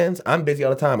friends, I'm busy all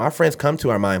the time. Our friends come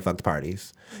to our mind fucked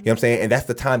parties. You know what I'm saying? And that's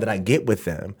the time that I get with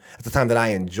them. It's the time that I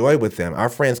enjoy with them. Our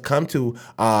friends come to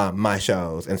my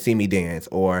shows and see me dance,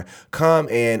 or come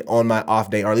in on my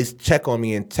off day, or at least check on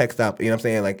me and text up. You know what I'm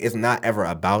saying? Like, it's not ever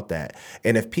about that.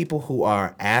 And if people who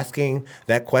are asking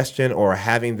that question or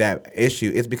having that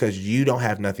issue, it's because you don't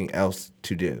have nothing else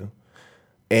to do.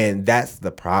 And that's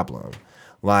the problem.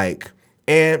 Like,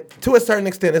 and to a certain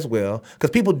extent as well, because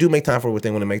people do make time for what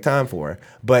they want to make time for.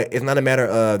 But it's not a matter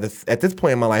of, at this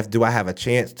point in my life, do I have a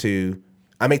chance to,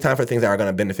 I make time for things that are going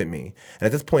to benefit me. And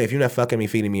at this point, if you're not fucking me,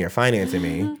 feeding me, or financing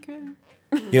me, Okay.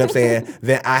 you know what I'm saying,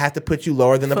 then I have to put you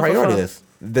lower than the priority list.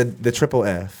 The triple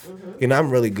F.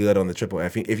 I'm really good on the triple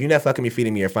F. If you're not fucking me,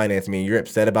 feeding me, or financing me, and you're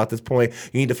upset about this point,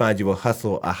 you need to find you a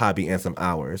hustle, a hobby, and some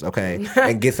hours, okay?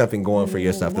 And get something going for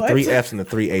yourself. The 3 Fs and the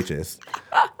 3 Hs.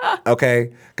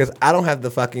 Okay? Because I don't have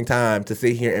the fucking time to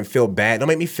sit here and feel bad. Don't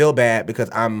make me feel bad because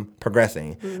I'm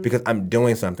progressing, because I'm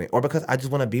doing something, or because I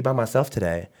just want to be by myself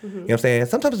today. You know what I'm saying?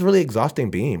 Sometimes it's really exhausting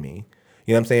being me.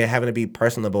 You know what I'm saying? Having to be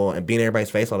personable and being in everybody's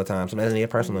face all the time. Sometimes I need a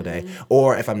personal day.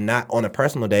 Or if I'm not on a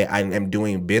personal day, I am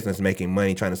doing business, making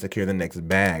money, trying to secure the next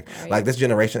bag. Right. Like, this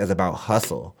generation is about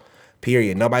hustle.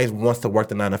 Period. Nobody wants to work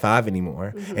the 9 to 5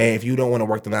 anymore. And if you don't want to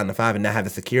work the 9 to 5 and not have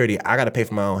the security, I got to pay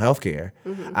for my own health care.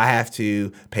 I have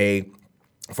to pay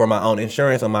for my own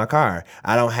insurance on my car.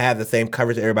 I don't have the same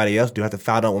coverage that everybody else do. I have to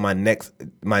find out where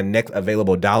my next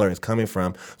available dollar is coming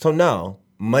from. So no,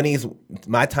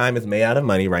 my time is made out of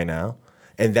money right now.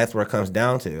 And that's where it comes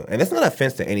down to. And it's not an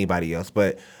offense to anybody else,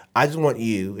 but I just want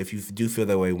you, if you do feel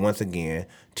that way, once again,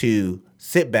 to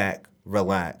sit back,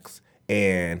 relax,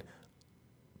 and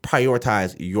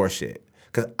prioritize your shit.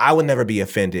 Because I would never be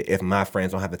offended if my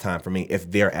friends don't have the time for me if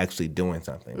they're actually doing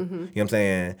something. You know what I'm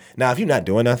saying? Now, if you're not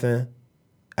doing nothing,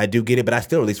 I do get it, but I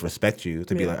still at least respect you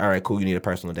to be like, all right, cool, you need a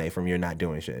personal day from you're not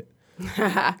doing shit.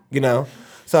 You know?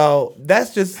 So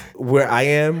that's just where I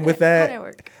am with that. How that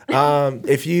work?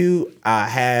 If you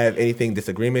have anything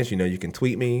disagreements, you can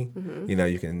tweet me.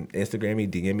 You can Instagram me,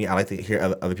 DM me. I like to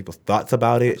hear other people's thoughts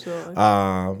about it.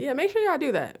 Yeah, make sure y'all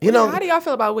do that. How do y'all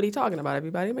feel about what he's talking about,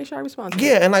 everybody? Make sure I respond to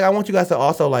Yeah, and I want you guys to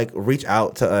also reach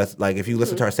out to us. If you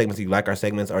listen to our segments, you like our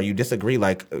segments, or you disagree,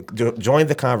 join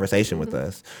the conversation with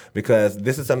us, because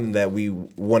this is something that we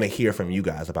want to hear from you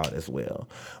guys about as well.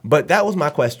 But that was my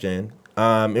question.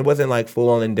 It wasn't full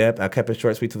on in depth. I kept it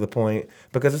short, sweet, to the point,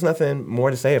 because there's nothing more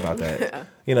to say about that.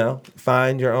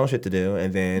 Find your own shit to do,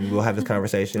 and then we'll have this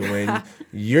conversation when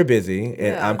you're busy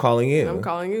and I'm calling you. I'm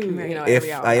calling you.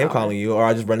 If I am calling you, or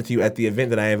I'll just run into you at the event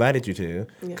that I invited you to,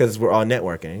 because we're all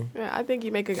networking. Yeah, I think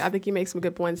you make some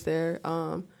good points there.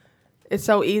 It's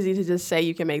so easy to just say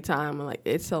you can make time.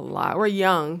 It's a lot. We're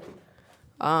young.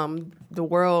 The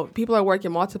world, people are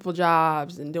working multiple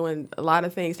jobs and doing a lot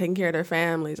of things, taking care of their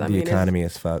families. The economy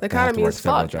is fucked. The economy is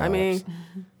fucked. I mean,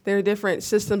 there are different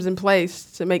systems in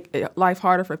place to make life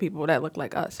harder for people that look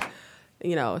like us.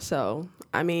 So,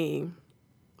 I mean,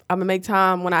 I'm going to make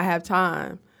time when I have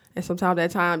time. And sometimes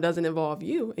that time doesn't involve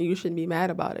you, and you shouldn't be mad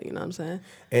about it. You know what I'm saying?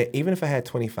 And even if I had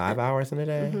 25 hours in a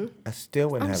day, I still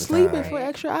wouldn't have time. I'm sleeping for an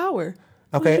extra hour.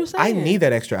 Okay, I need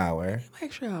that extra hour.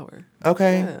 Extra hour.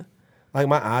 Okay. Yeah.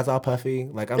 My eyes all puffy.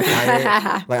 I'm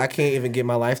tired. I can't even get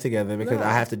my life together because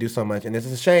I have to do so much. And it's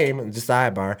a shame, just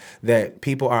sidebar, that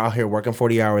people are out here working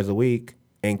 40 hours a week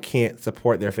and can't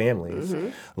support their families.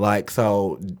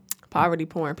 So... Poverty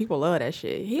porn. People love that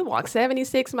shit. He walked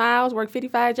 76 miles, worked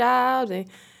 55 jobs, and,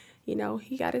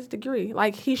 he got his degree.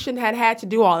 He shouldn't have had to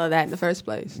do all of that in the first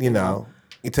place. To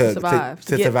survive.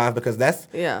 To survive, because that's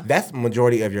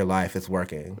majority of your life is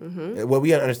working. What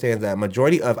we understand is that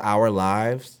majority of our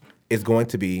lives is going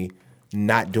to be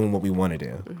not doing what we want to do.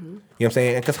 You know what I'm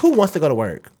saying? Because who wants to go to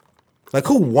work?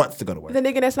 Who wants to go to work? The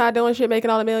nigga that's not doing shit making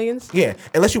all the millions? Yeah,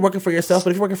 unless you're working for yourself.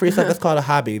 But if you're working for yourself, that's called a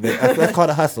hobby. That's called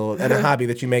a hustle and a hobby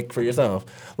that you make for yourself.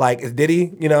 Is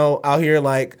Diddy, out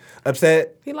here,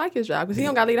 upset? He like his job because he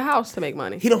don't got to leave the house to make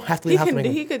money. He don't have to leave the house to make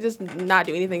money. He could just not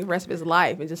do anything for the rest of his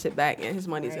life and just sit back and his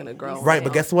money's going to grow. Right,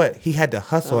 but guess what? He had to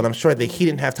hustle, and I'm sure that he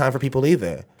didn't have time for people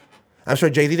either. I'm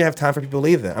sure Jay-Z didn't have time for people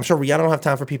either. I'm sure Rihanna don't have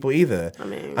time for people either.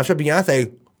 I'm sure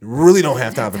Beyonce really don't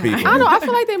have time for people. I don't know. I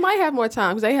feel like they might have more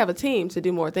time because they have a team to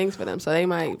do more things for them. So they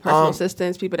might personal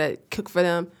assistants, people that cook for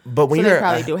them. But when they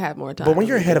probably do have more time. But when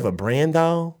you're head of a brand,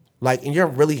 though, and you're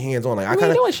really hands on, I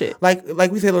kind of doing shit. Like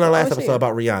we said in our last episode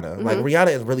about Rihanna.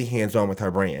 Rihanna is really hands on with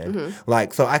her brand.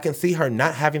 So I can see her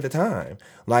not having the time.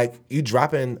 You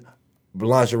dropping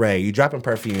lingerie, you dropping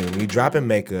perfume, you dropping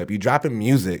makeup, you dropping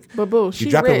music, but boo, you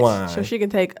dropping rich, wine, so she can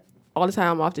take all the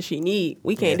time off that she need.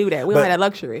 We can't do that. We don't have that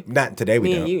luxury. Not today.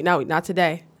 We don't. You, no, not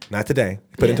today. Not today.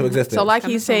 Put into existence. So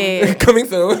he said, coming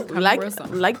soon.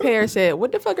 Like Pear said,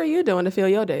 what the fuck are you doing to fill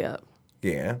your day up?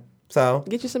 Yeah. So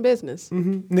get you some business.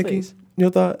 Nikki, please. Your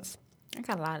thoughts? I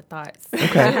got a lot of thoughts.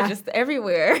 Okay. Just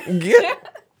everywhere. Yeah.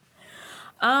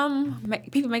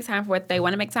 People make time for what they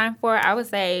want to make time for. I would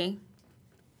say,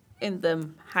 in the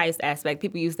highest aspect,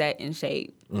 people use that in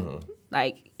shade.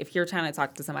 If you're trying to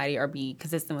talk to somebody or be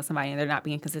consistent with somebody and they're not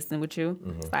being consistent with you,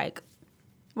 it's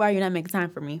why are you not making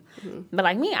time for me?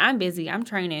 But me, I'm busy. I'm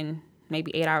training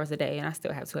maybe 8 hours a day and I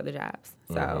still have 2 other jobs.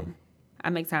 So I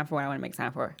make time for what I want to make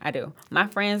time for. I do. My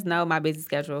friends know my busy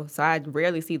schedule, so I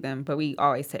rarely see them, but we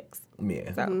always text.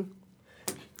 Yeah. So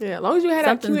yeah, as long as you had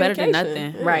something's that better than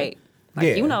nothing. Yeah. Right.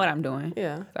 You know what I'm doing.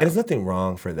 Yeah. And there's nothing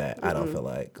wrong for that, I don't feel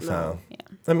like. So,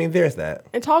 I mean, there's that.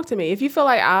 And talk to me. If you feel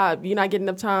like you're not getting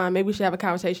enough time, maybe we should have a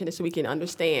conversation so we can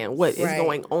understand what is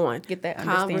going on. Get that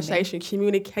conversation.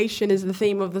 Communication is the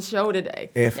theme of the show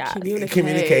today.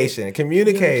 Communication.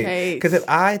 Because if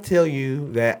I tell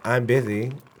you that I'm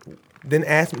busy, then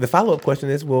ask me. The follow-up question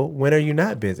is, well, when are you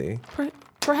not busy?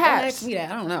 Perhaps. Ask me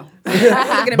that. I don't know.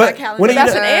 Looking at my calendar.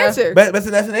 That's an answer. But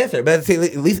that's an answer. But see,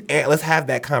 at least let's have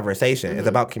that conversation. It's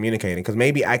about communicating. Because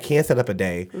maybe I can set up a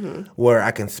day where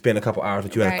I can spend a couple hours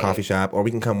with you at a coffee shop, or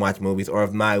we can come watch movies, or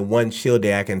if my one chill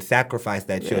day, I can sacrifice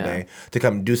that chill day to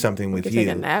come do something with you. Take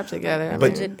a nap together.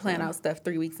 But did plan out stuff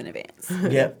 3 weeks in advance.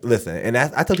 Yeah, listen. And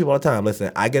I tell people all the time,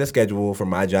 listen, I get a schedule for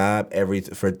my job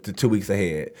for 2 weeks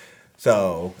ahead.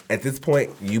 So at this point,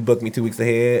 you book me 2 weeks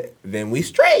ahead, then we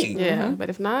straight. Yeah,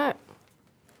 but if not,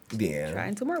 yeah. Try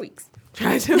in 2 more weeks.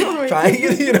 Try 2 more weeks.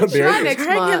 Try next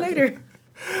month. Later.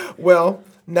 Well,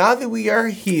 now that we are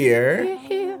here,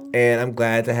 and I'm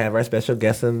glad to have our special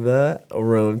guest in the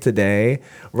room today,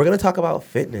 we're going to talk about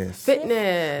fitness.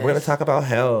 We're going to talk about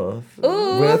health. Ooh.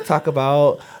 We're going to talk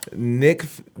about Nick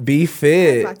Be I was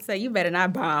Fit. about to say, you better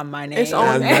not bomb my name. It's on.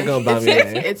 I'm not going to bomb your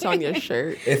name. It's on your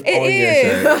shirt. It's It on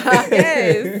is. your shirt.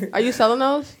 Yes. Are you selling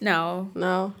those? No.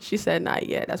 No. She said not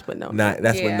yet. That's what no.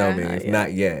 That's what no Yeah. means.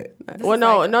 Not yet. Well,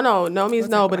 no. No means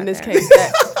no, talk but in about this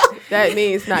that. case, that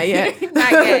means not yet.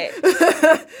 Not yet.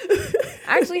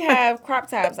 I actually have crop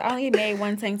tops. I only made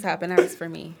one tank top, and that was for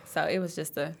me. So it was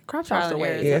just a Crop trial tops and the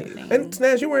error way. Yeah. type thing. And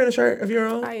Snaz, you wearing a shirt of your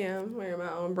own? I am wearing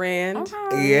my own brand.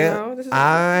 Okay. Yeah. No, this is-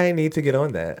 I need to get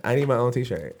on that. I need my own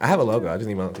t-shirt. I have a logo. I just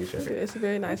need my own t-shirt. It's a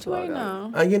very nice Wait, logo.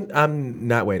 no. I'm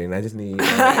not waiting. I just need.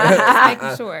 Just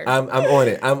making sure. I'm on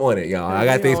it. I'm on it, y'all. I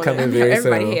got You things on coming it. very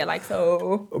Everybody soon. here like,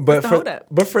 so But what's the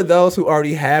hold for up? those who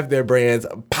already have their brands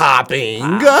popping,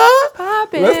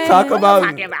 Poppin'. let's talk about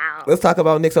talking about? let's talk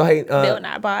about Nick. So hey, Bill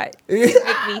not bought. Make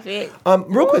me fit.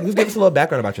 real quick, just give us a little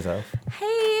background about yourself.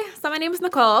 Hey, so my name is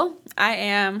Nicole. I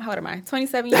am, how old am I?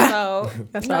 27 years old.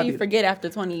 That's You know how I you do. forget after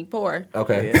 24.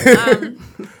 Okay.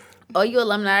 OU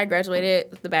alumni, graduated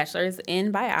with the bachelor's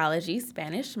in biology,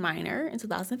 Spanish minor in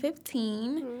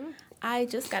 2015. I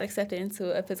just got accepted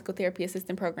into a physical therapy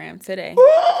assistant program today.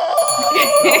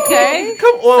 Okay.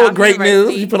 Come on, South great news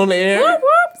University. you put on the air. Whoop,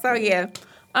 whoop. So yeah,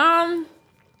 I'm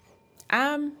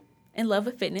in love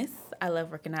with fitness. I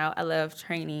love working out. I love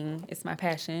training. It's my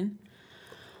passion.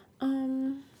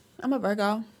 I'm a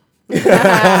Virgo.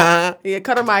 Yeah,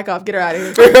 cut her mic off. Get her out of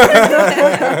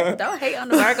here. Don't hate on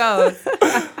the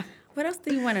Virgos. What else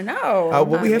do you want to know?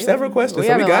 Well, we have several questions, We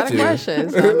so have we a got lot you. of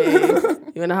questions. I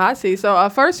mean, you're in the hot seat. So,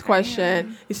 first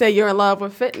question: you say you're in love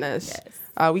with fitness.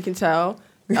 Yes. We can tell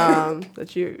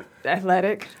that you're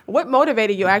athletic. What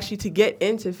motivated you actually to get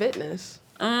into fitness?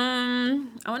 I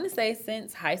want to say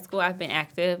since high school I've been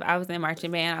active. I was in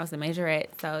marching band. I was a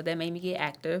majorette, so that made me get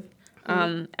active.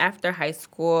 After high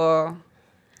school,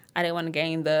 I didn't want to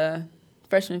gain the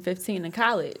freshman 15 in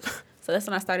college. So that's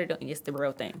when I started doing it's the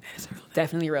real thing.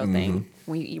 Definitely a real thing.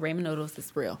 When you eat ramen noodles,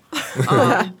 it's real.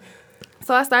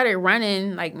 So I started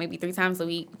running like maybe 3 times a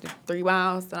week, 3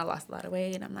 miles, and I lost a lot of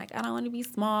weight. And I'm like, I don't want to be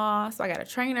small. So I got a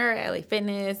trainer at LA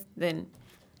Fitness, then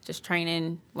just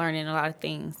training, learning a lot of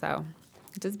things. So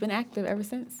just been active ever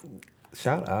since.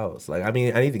 Shout outs. Like, I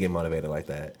mean, I need to get motivated like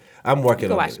that. I'm working You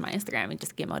can on watch it. my Instagram and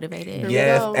just get motivated. we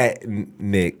Yes, go. at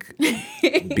Nick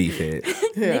Be Fit.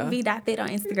 NickV.fit on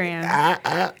Instagram.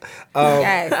 Um,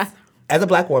 Yes. As a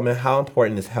black woman, how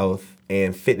important is health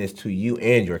and fitness to you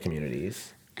and your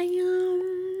communities?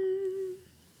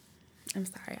 I'm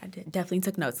sorry, I definitely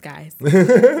took notes, guys.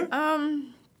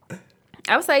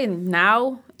 I would say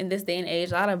now, in this day and age,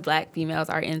 a lot of black females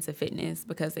are into fitness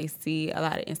because they see a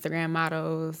lot of Instagram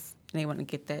models and they want to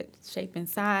get that shape and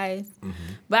size.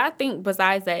 But I think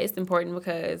besides that, it's important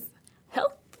because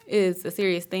health is a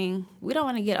serious thing. We don't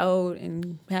want to get old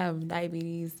and have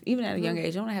diabetes. Even at a young age,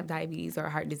 you don't want to have diabetes or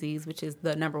heart disease, which is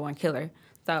the #1 killer.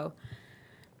 So,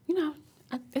 you know,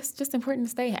 it's just important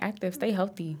to stay active, stay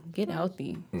healthy, get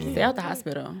healthy, stay out the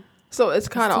hospital. So it's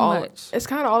kind of too all. much. It's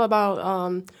kind of all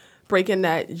about breaking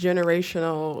that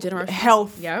generational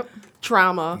health Yep.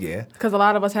 trauma. Yeah. Because a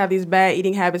lot of us have these bad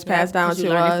eating habits passed down you to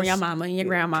learn us. it from your mama and your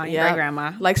grandma and your Yeah. great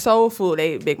grandma. Like soul food.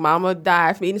 Big mama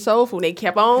died from eating soul food. They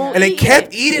kept on And they eating kept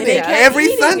it. eating And they it kept every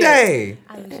eating it. Sunday.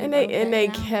 And they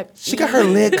kept. She got her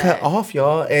leg cut off,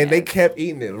 y'all, and they kept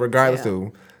eating it regardless Yeah.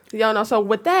 of. You know, so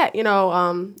with that, you know,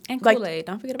 And like Kool-Aid.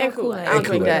 Don't forget and about Kool-Aid. Kool-Aid. I don't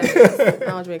drink Kool-Aid. that.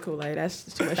 I don't drink Kool-Aid. That's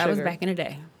too much That sugar. was back in the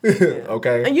day.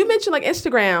 Okay. And you mentioned like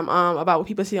Instagram, about what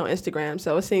people see on Instagram.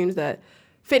 So it seems that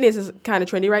fitness is kind of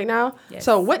trendy right now. Yes.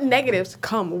 So what negatives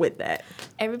come with that?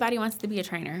 Everybody wants to be a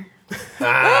trainer.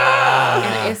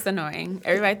 And it's annoying.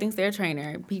 Everybody thinks they're a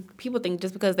trainer. People think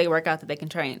just because they work out that they can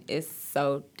train. It's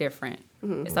so different.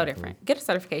 It's so different. Get a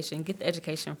certification, get the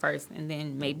education first, and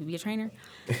then maybe be a trainer.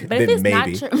 But Then if it's maybe.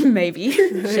 not your, maybe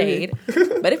shade.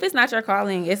 But if it's not your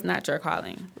calling, it's not your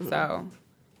calling. So,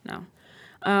 no.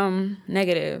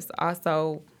 Negatives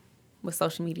also with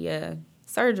social media,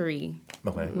 surgery.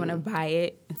 Okay. You want to buy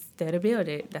it instead of build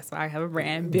it. That's why I have a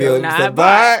brand, Build Build the Not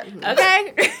Buy. Buy.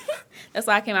 Okay. That's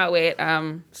why I came out with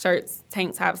shirts,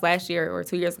 tank tops last year or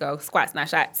 2 years ago, squats, not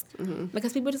shots,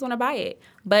 because people just want to buy it.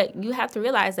 But you have to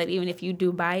realize that even if you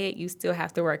do buy it, you still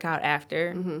have to work out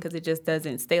after because it just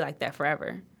doesn't stay like that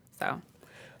forever. So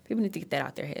people need to get that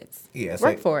out their heads. Yeah, it's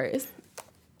work like- for it.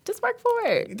 Just work for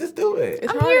it. Just do it.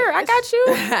 It's I'm hard. here. I got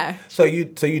you. So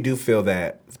you do feel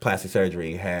that plastic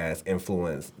surgery has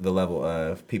influenced the level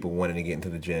of people wanting to get into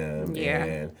the gym Yeah.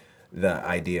 and the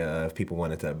idea of people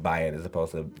wanting to buy it as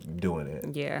opposed to doing it.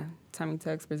 Yeah, tummy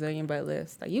tucks, Brazilian butt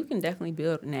lifts. Like you can definitely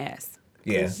build an ass.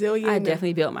 Yeah. I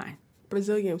definitely built mine.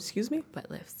 Brazilian, excuse me?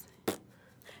 Butt lifts.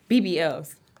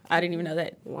 BBLs. I didn't even know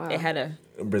that. Wow. It had a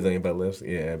Brazilian butt lifts?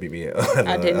 Yeah, BBL.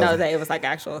 I didn't know that it was like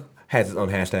actual. Has its own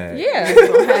hashtag. Yeah.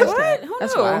 What? Who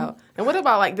That's knew? wild. And what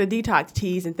about like the detox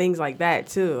teas and things like that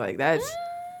too? Like that's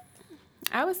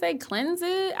I would say cleanse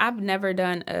it. I've never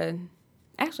done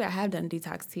actually I have done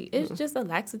detox tea. It's just a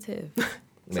laxative.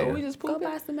 so Yeah. we just Go poop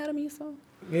buy it. some Metamucil.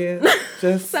 Yeah,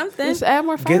 just Something. Just add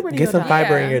more fiber to get your some diet.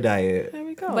 fiber in Yeah. your diet. There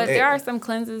we go. But there are some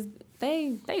cleanses,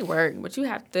 they work, but you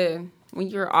have to, when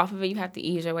you're off of it, you have to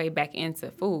ease your way back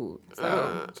into food.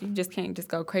 So you just can't just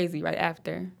go crazy right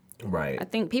after. Right. I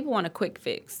think people want a quick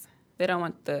fix. They don't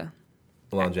want the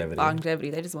Longevity.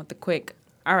 They just want the quick,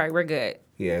 all right, we're good.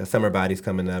 Yeah, summer body's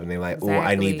coming up, and they're like, "Oh,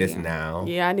 I need this Exactly. now.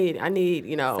 yeah, I need,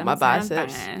 you know, my Sometime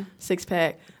biceps, fine.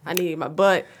 6-pack. I need my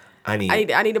butt. I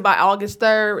need." I need to buy August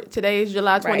 3rd. Today is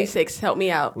July 26th. Help me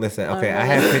out. Listen, okay, I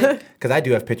have because I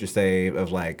do have pictures saved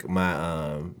of like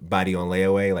my body on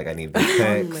layaway. Like I need these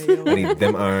pecs, I need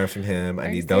them arms from him, I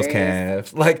you need those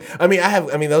serious? calves. Like I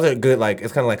mean, those are good. Like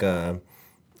it's kind of like a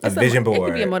vision board. It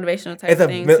could be a motivational type It's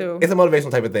thing too. it's a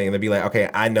motivational type of thing to be like, okay,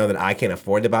 I know that I can't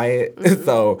afford to buy it,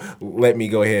 so let me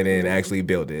go ahead and actually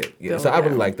build it. Yeah, Build so it, I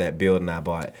really yeah. like that build and I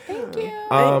bought. Thank you.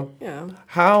 Yeah.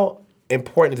 How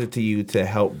important is it to you to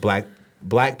help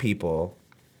black people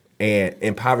and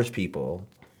impoverished people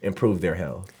improve their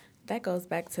health? That goes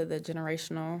back to the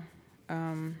generational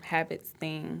habits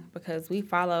thing because we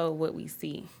follow what we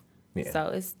see. Yeah. So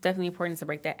it's definitely important to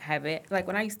break that habit. Like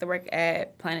when I used to work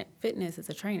at Planet Fitness as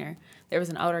a trainer, there was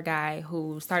an older guy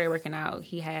who started working out.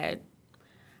 He had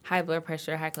high blood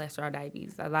pressure, high cholesterol,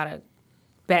 diabetes, a lot of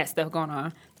bad stuff going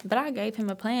on. But I gave him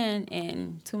a plan,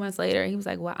 and 2 months later, he was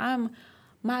like, well,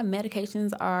 my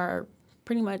medications are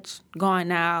pretty much gone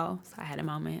now. So I had a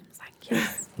moment. It's like,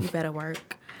 yes, you better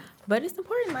work. But it's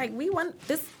important. Like, we want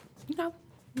this, we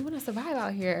want to survive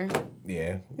out here.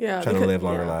 Yeah. Yeah, Trying to because- live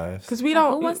longer yeah. lives. Because we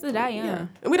don't. Who wants to die young? Yeah.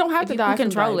 And we don't have If to you die can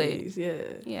from control it. diabetes. Yeah.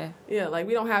 Yeah. Yeah, like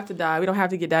we don't have to die. We don't have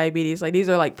to get diabetes. Like these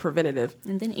are like preventative.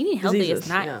 And then eating healthy Diseases, is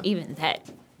not yeah. even that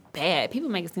bad. People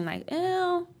make it seem like,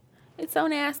 ew, it's so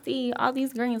nasty. All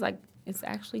these greens, like, it's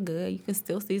actually good. You can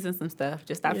still season some stuff.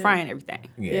 Just stop Yeah. frying everything.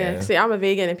 Yeah. See, I'm a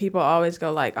vegan, and people always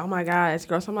go like, "Oh my God, it's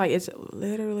gross." I'm like, it's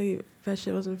literally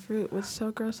vegetables and fruit. What's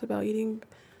so gross about eating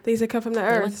things that come from the I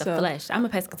earth? want the flesh. I'm a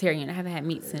pescatarian. I haven't had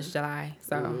meat since July.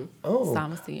 So Oh. it's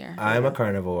almost a year. I'm a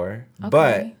carnivore,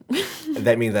 Okay. but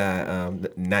that means I'm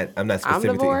not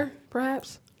specific. Omnivore,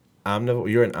 perhaps? Omnivore.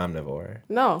 You're an omnivore.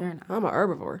 No, You're an I'm an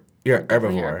herbivore. You're an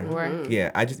Definitely herbivore. herbivore.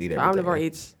 Yeah, I just eat The everything. omnivore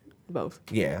eats both.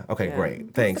 Yeah. Okay. Yeah.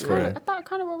 Great. Thanks I for. thought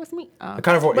carnivore was meat. Oh. A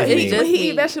carnivore But is he, meat. but he meat.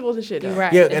 eat vegetables and shit. Though. You're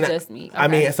right. Yeah, it's and just meat. I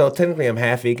Okay. mean, so technically, I'm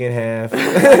half vegan, half.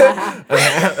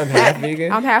 I'm half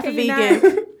vegan. I'm half a You're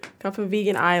vegan. Come from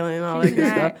Vegan Island and all that good You're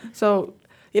stuff. not. So,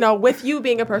 with you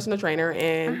being a personal trainer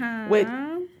and with,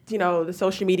 the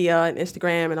social media and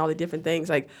Instagram and all the different things,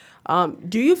 like,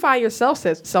 do you find yourself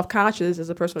self-conscious as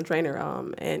a personal trainer?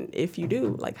 And if you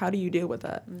do, like, how do you deal with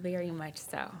that? Very much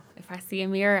so. If I see a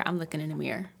mirror, I'm looking in the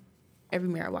mirror. Every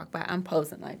mirror I walk by, I'm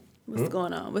posing like, what's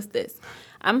going on? What's this?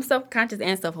 I'm self-conscious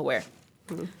and self-aware.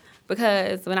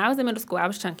 Because when I was in middle school, I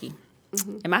was chunky.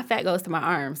 And my fat goes to my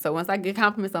arms. So once I get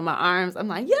compliments on my arms, I'm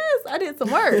like, yes, I did some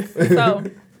work.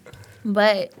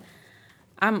 But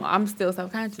I'm still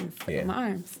self-conscious in my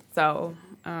arms. So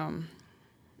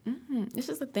it's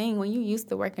just a thing when you used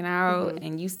to working out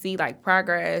and you see like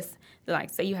progress. Like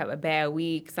say you have a bad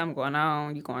week, something going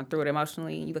on, you're going through it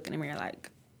emotionally, and you look in the mirror like,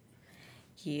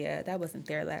 yeah, that wasn't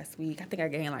there last week. I think I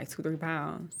gained like 2-3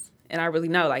 pounds. And I really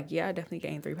know, like, yeah, I definitely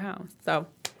gained 3 pounds. So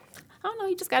I don't know,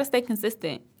 you just gotta stay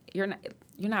consistent. You're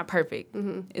not perfect.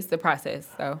 It's the process.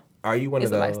 So Are you one of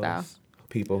it's a those lifestyle.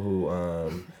 people who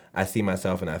I see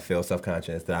myself and I feel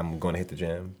self-conscious that I'm going to hit the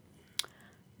gym?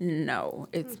 No,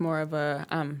 it's more of a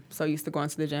I'm so used to going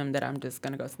to the gym that I'm just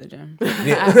gonna go to the gym.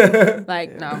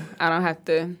 Like, no, I don't have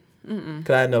to. Because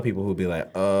I know people who be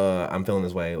like, I'm feeling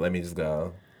this way. Let me just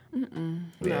go. Yeah.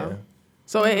 No.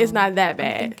 So it's not that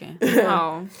bad. Thinking.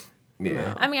 No.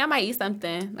 Yeah. I mean, I might eat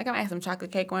something. Like, I might have some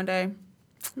chocolate cake one day.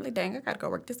 I'm like, dang, I gotta go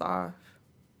work this off.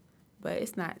 But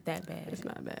it's not that bad. It's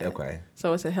not bad. Okay.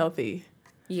 So it's a healthy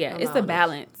Yeah, it's a amount of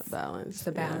balance. balance. It's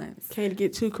a balance. Can't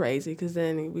get too crazy because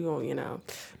then we're going to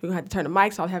have to turn the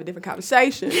mics off, have a different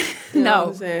conversation. You know No, what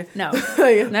I'm saying? no,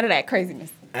 Yeah. none of that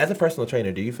craziness. As a personal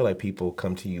trainer, do you feel like people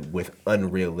come to you with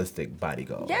unrealistic body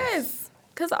goals? Yes,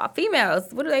 because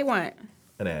females, what do they want?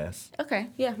 An ass. Okay,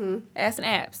 yeah, ass and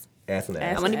abs. Ass and I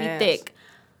ass. want to be ass. thick.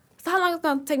 so how long is it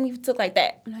gonna take me to look like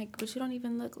that? I'm like, but you don't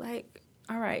even look like.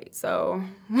 All right, so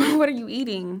what are you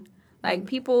eating? Like,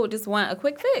 people just want a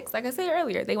quick fix. Like I said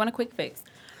earlier, they want a quick fix.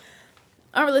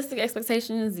 Unrealistic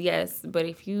expectations, yes, but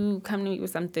if you come to me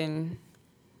with something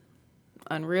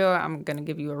unreal, I'm gonna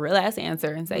give you a real ass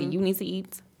answer and say you need to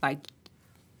eat like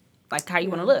how you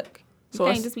want to look. You So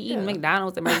can't just be eating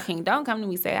McDonald's and Burger King. Don't come to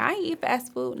me and say I eat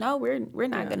fast food. No, we're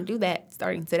not gonna do that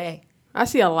starting today. I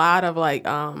see a lot of like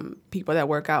people that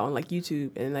work out on like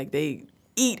YouTube and like they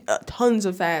eat tons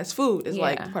of fast food as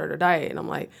like part of their diet, and I'm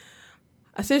like,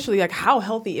 essentially, like how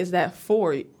healthy is that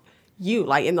for you?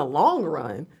 Like in the long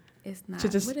run, It's not to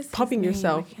just pumping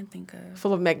yourself I can't think of.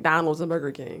 full of McDonald's and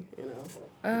Burger King, you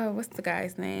know. What's the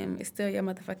guy's name? It's still your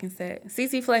motherfucking set.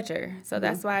 CC Fletcher. So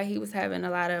that's why he was having a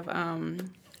lot of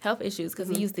health issues because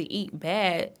he used to eat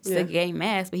bad to gain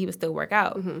mass, but he would still work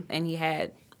out. And he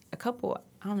had a couple,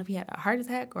 I don't know if he had a heart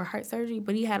attack or heart surgery,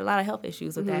 but he had a lot of health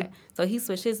issues with that. So he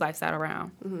switched his lifestyle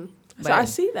around. But, So I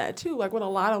see that too, like with a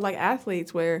lot of like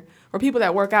athletes or people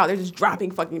that work out, they're just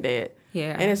dropping fucking dead.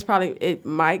 Yeah. And it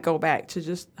might go back to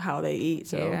just how they eat.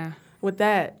 So with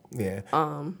that,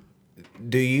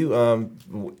 do you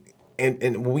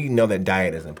and we know that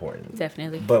diet is important.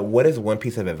 Definitely. But what is one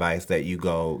piece of advice that you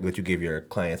give your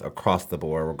clients across the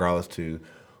board, regardless to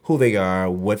who they are,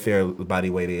 what their body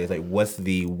weight is? Like, what's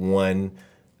the one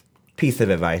piece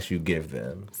of advice you give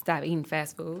them? Stop eating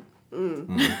fast food.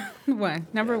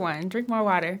 Number one, drink more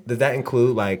water. Does that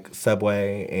include like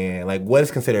Subway and like what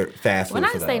is considered fast food? When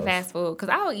I say fast food, because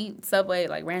I'll eat Subway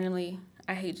like randomly.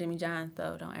 I hate Jimmy John's,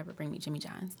 though. Don't ever bring me Jimmy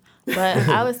John's. But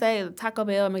I would say Taco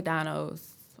Bell,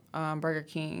 McDonald's, Burger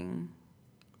King,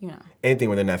 you know. Anything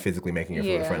where they're not physically making your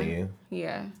food in front of you.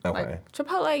 Yeah. Okay. Like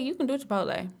Chipotle, you can do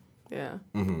Chipotle. yeah.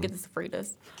 Get the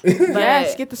sofritas.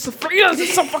 Yes, get the sofritas.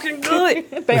 It's so fucking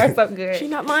good. They are so good. She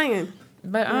not lying.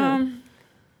 But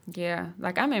yeah,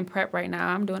 like I'm in prep right now.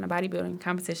 I'm doing a bodybuilding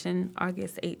competition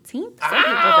August 18th. Some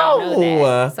people don't know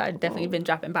that, so I've definitely been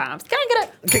dropping bombs. Can I get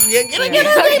up? Get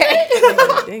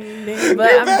up. Ding, ding.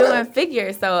 But I'm doing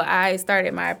figures, so I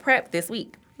started my prep this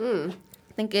week. I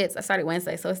think I started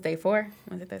Wednesday, so it's day 4.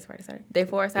 Wednesday, Thursday, Friday, Saturday. Day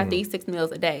 4, so I have to eat 6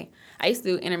 meals a day. I used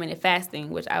to do intermittent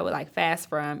fasting, which I would like fast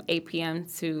from 8 p.m.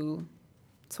 to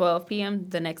 12 p.m.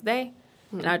 the next day.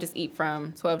 And I'll just eat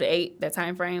from 12 to 8, that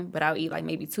time frame, but I'll eat like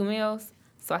maybe 2 meals.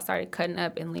 So I started cutting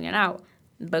up and leaning out.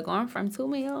 But going from 2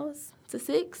 meals to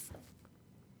 6,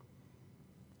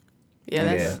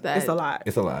 That's a lot.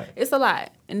 It's a lot. It's a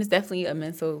lot. And it's definitely a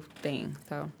mental thing.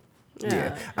 So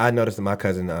Yeah. I noticed that my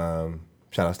cousin,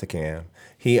 shout outs to Cam,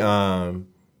 he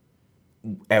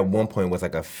at one point was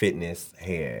like a fitness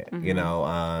head, you know,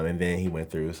 and then he went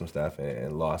through some stuff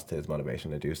and lost his motivation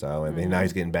to do so, and then now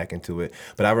he's getting back into it.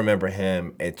 But I remember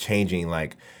him at changing,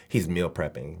 like he's meal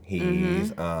prepping,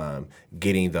 he's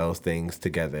getting those things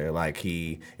together, like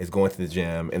he is going to the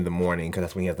gym in the morning because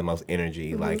that's when he has the most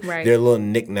energy. Like there are little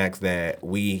knickknacks that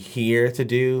we hear to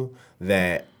do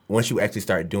that once you actually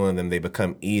start doing them, they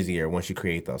become easier once you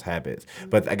create those habits.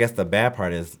 But I guess the bad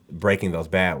part is breaking those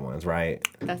bad ones, right?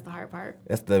 that's the hard part.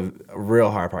 That's the real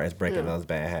hard part is breaking those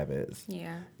bad habits.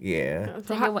 Yeah. Yeah.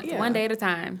 Take it one day at a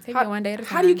time. Take it one day at a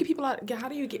time. How do you get people out? How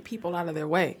do you get people out of their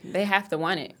way? They have to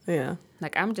want it. Yeah.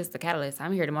 Like, I'm just the catalyst.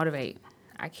 I'm here to motivate.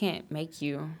 I can't make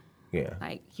you. Yeah.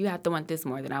 Like, you have to want this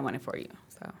more than I want it for you.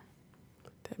 So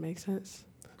That makes sense.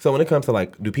 So when it comes to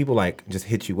like, do people like just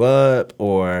hit you up,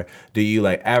 or do you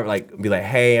like be like,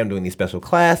 hey, I'm doing these special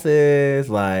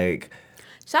classes, like?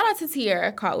 shout out to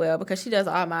Tiara Caldwell because she does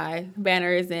all my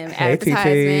banners and Hey,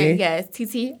 advertisement. TT. Yes,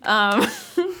 TT.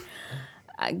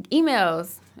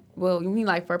 Emails. Well, you mean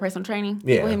like for personal training?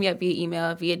 Yeah. People hit me up via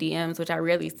email, via DMs, which I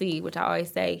rarely see, which I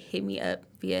always say, hit me up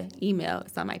via email.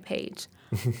 It's on my page.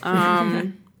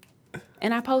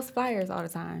 And I post flyers all the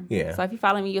time. Yeah. So if you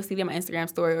follow me, you'll see it on my Instagram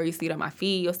story, or you see it on my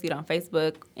feed. You'll see it on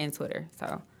Facebook and Twitter.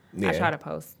 So Yeah. I try to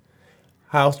post.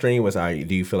 How strenuous are you?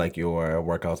 Do you feel like your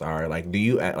workouts are like? Do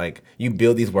you like you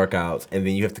build these workouts and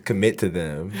then you have to commit to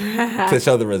them to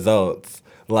show the results?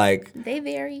 Like They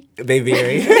vary. they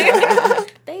vary.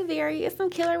 They vary. It's some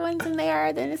killer ones in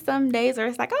there. Then it's some days where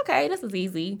it's like, okay, this was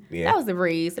easy. Yeah. That was a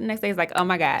breeze. And the next day it's like, oh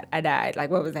my God, I died. Like,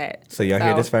 what was that? So y'all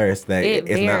hear this first? That it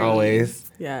it's not varies.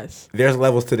 always. Yes. There's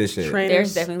levels to this shit. Trainers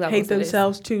There's definitely levels hate to this.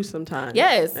 themselves too sometimes.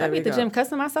 Yes. There I be we at the go. gym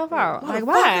cussing myself out. Like, Motherfucker.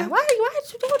 why? Why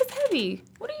did you do this heavy?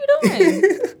 What are you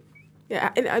doing?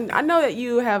 Yeah, and I know that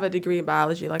you have a degree in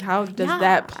biology. Like, how does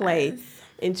that play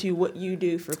into what you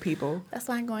do for people? That's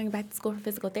why I'm going back to school for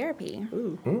physical therapy.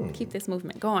 Ooh. Keep this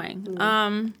movement going. I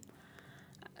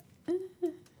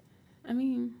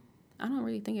mean, I don't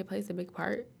really think it plays a big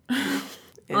part.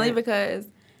 Only because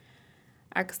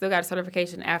I still got a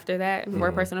certification after that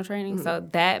for personal training, so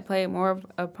that played more of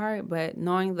a part. But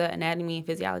knowing the anatomy and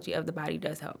physiology of the body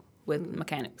does help with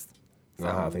mechanics. Know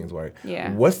how things work.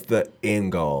 Yeah. What's the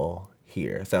end goal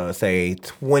here? So say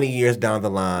 20 years down the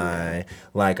line,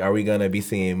 like, are we gonna be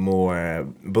seeing more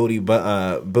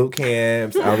boot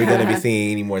camps? Are we gonna be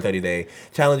seeing any more 30-day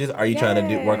challenges? Are you trying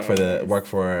to work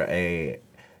for a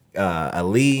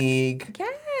league?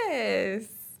 Yes.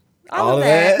 All of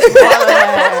that.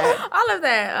 All of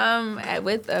that.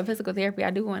 With physical therapy,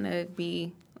 I do want to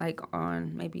be like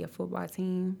on maybe a football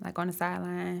team, like on the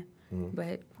sideline.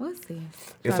 But we'll see.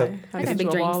 It's I got big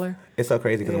dreams. It's so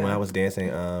crazy because when I was dancing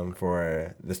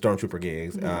for the Stormtrooper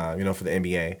gigs, for the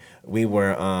NBA, we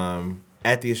were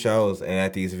at these shows and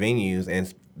at these venues,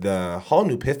 and the whole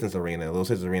new Pistons arena, Little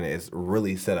Sisters Arena, is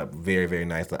really set up very, very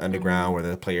nice. The underground where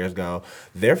the players go,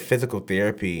 their physical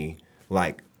therapy,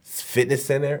 like fitness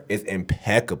center, is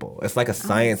impeccable. It's like a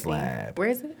science lab. Where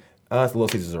is it? It's the Little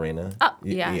Caesars Arena. Oh,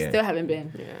 yeah, I still haven't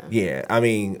been. Yeah, I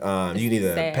mean, you need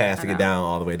a pass to get down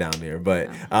all the way down there, but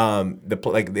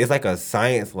it's like a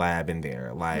science lab in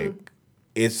there. Like,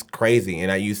 it's crazy,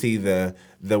 and you see the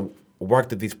work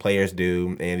that these players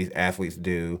do and these athletes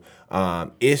do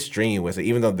is strenuous. So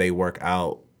even though they work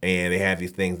out and they have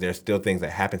these things, there's still things that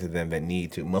happen to them that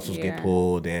need to. Muscles get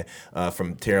pulled and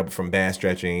from bad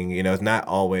stretching. It's not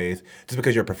always just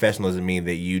because you're a professional doesn't mean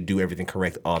that you do everything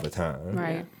correct all the time.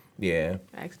 Right. Yeah.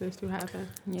 Accidents do happen.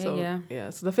 Yeah.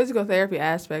 So the physical therapy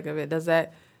aspect of it, does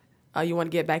that, you want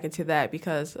to get back into that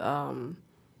because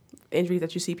injuries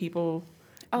that you see people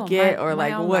get, or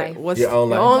like what's your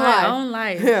own life? My own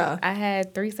life. Yeah. I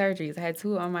had 3 surgeries. I had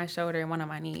 2 on my shoulder and 1 on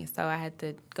my knee. So I had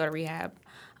to go to rehab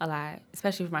a lot,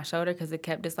 especially for my shoulder because it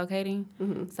kept dislocating.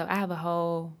 So I have a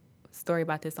whole story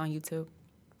about this on YouTube.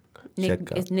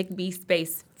 It's Nick B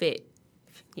Space Fit.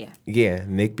 Yeah,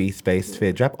 Nick B Space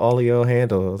Fit. Drop all of your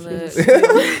handles.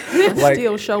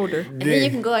 Steel shoulder. And then you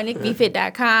can go to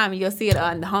nickbfit.com and you'll see it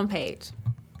on the homepage.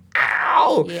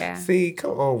 Ow! Yeah. See,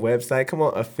 come on, website. Come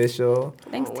on, official.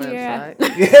 Thanks, Tiara.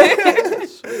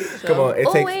 Come on.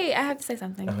 Wait, I have to say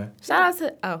something. Shout out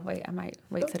to... Oh, wait, I might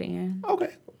wait to the end.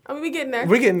 Okay. I mean, we getting there.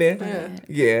 We're getting there.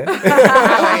 Yeah.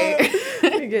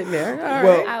 We're getting there. All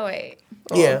Well, right. I'll wait.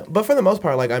 Yeah, but for the most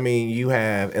part, you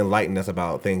have enlightened us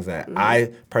about things that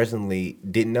I personally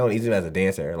didn't know. And even as a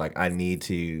dancer, I need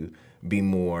to be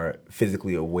more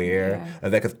physically aware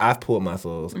of that because I've pulled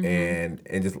muscles and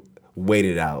just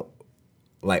waited out.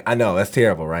 I know that's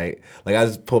terrible, right? I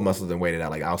just pull muscles and wait it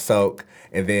out. I'll soak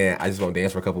and then I just won't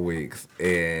dance for a couple weeks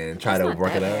and try to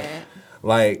work it out.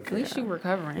 At least you're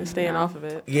recovering. And staying off of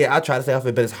it. Yeah, I try to stay off of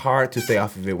it, but it's hard to stay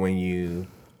off of it when you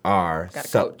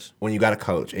coach. When you got to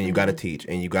coach and you got to teach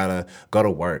and you got to go to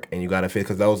work and you got to fit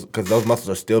because those muscles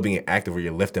are still being active where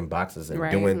you're lifting boxes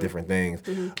and doing different things.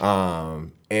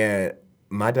 And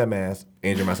my dumb ass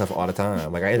injure myself all the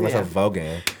time. I injure myself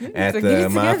voguing at the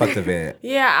Mindfucked event.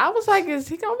 Yeah, I was like, is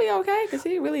he gonna be okay? Because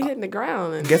he really hitting the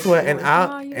ground. And guess what? And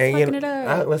fucking it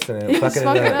up. Listen, he was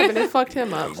fucking it up and it fucked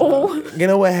him up. So. You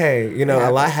know what? Hey,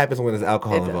 a lot happens when there's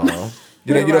alcohol involved.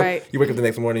 You Right. You wake up the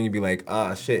next morning, you be like,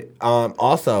 shit.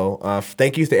 Also,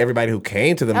 thank yous to everybody who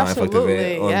came to the Mindfucked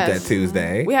event on that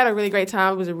Tuesday. We had a really great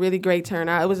time. It was a really great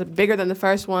turnout. It was bigger than the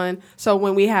first one. So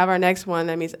when we have our next one,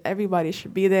 that means everybody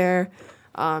should be there.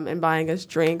 And buying us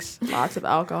drinks, lots of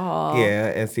alcohol. Yeah,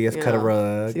 and see us cut a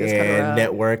rug and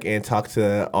network and talk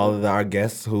to all of our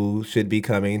guests who should be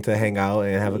coming to hang out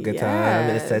and have a good time,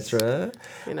 and etc.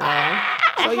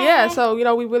 So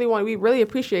we really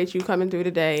appreciate you coming through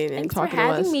today and talking to us.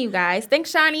 Thanks for having me, you guys. Thanks,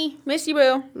 Shawnee. Miss you,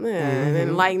 boo. Yeah, and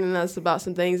enlightening us about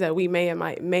some things that we may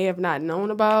have not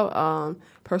known about.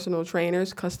 Personal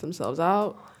trainers cuss themselves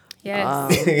out.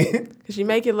 Yes. Because you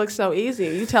make it look so easy.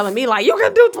 You telling me, you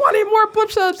can do 20 more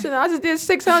push-ups, and I just did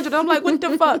 600. I'm like, what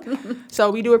the fuck?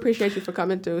 So we do appreciate you for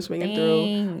coming through, swinging through.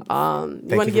 You want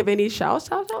to give any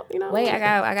shouts out? Wait,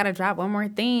 I got to drop one more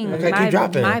thing. Okay, keep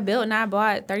dropping. My Built Not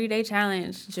Bought 30-day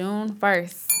challenge, June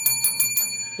 1st.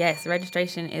 Yes,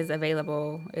 registration is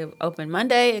available. It opened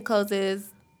Monday. It closes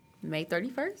May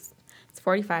 31st. It's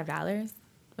 $45.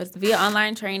 It's via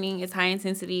online training. It's high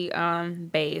intensity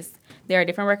based. There are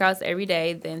different workouts every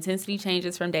day. The intensity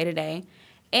changes from day to day.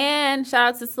 And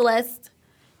shout out to Celeste,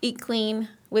 Eat Clean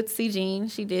with C. Jean.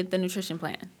 She did the nutrition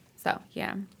plan. So,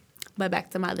 yeah. But back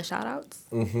to my other shout outs.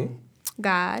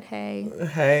 God, hey.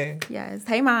 Hey. Yes.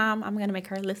 Hey, Mom. I'm going to make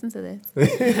her listen to this.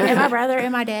 And my brother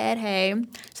and my dad, hey.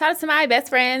 Shout out to my best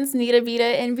friends, Nita, Vita,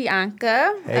 and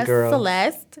Bianca. Hey, girl.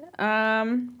 Celeste.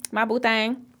 My boo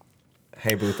thing.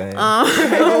 Hey, boo thing.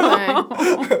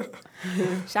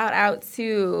 Shout out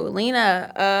to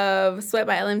Lena of Sweat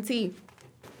by LMT.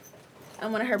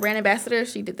 I'm one of her brand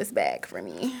ambassadors. She did this bag for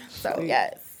me. So,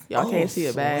 yes. Y'all can't see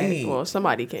a bag. sweet. Well,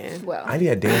 somebody can. Well, I need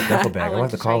a dance duffel bag. I'm I going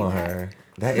want to to call show on you that. her.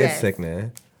 That is Yes.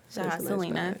 sickening. shout out That's a nice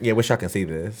Selena. Yeah, wish y'all can see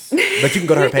this. But you can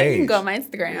go to her You page. can go on my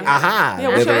Instagram. Aha. Yeah,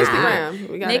 what's your literally. Instagram?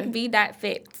 We got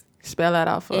NickB.fit. spell that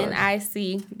out for us.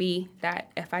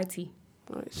 NICB.FIT.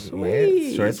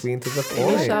 Sweet. Yeah, short, sweet, and to the Yeah,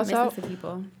 point. shout- Shouts out. To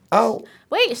people. Oh,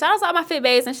 Wait, shout out to all my fit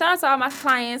babes and shout out to all my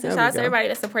clients and There shout we out to go. everybody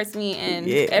that supports me and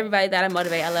Yeah. everybody that I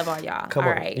motivate. I love all y'all. come all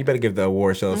on. right. You better give the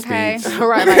award show Okay. speech. All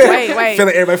right, like, wait.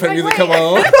 Feeling everybody for the music. Come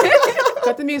on.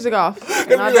 Cut the music off.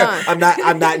 I'm not done.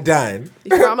 I'm not done.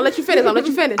 I'm gonna let you finish.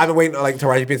 I've been waiting, like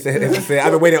Taraji P. said,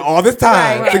 I've been waiting all this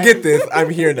time Right. to get this. I'm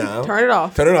here now. Turn it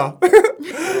off. Turn it off.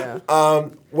 Yeah.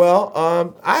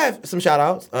 I have some shout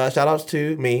outs. Shout outs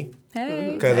to me.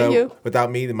 Hey. Because Thank you. without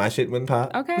me, my shit wouldn't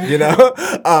pop. Okay. You know?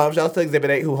 Shout out to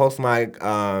Exhibit 8, who hosts my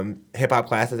hip hop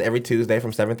classes every Tuesday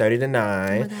from 7:30 to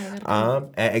 9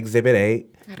 at Exhibit 8.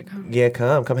 Gotta come. Yeah,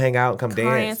 come hang out, come dance.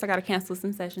 Clients, I gotta cancel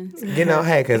some sessions. You know,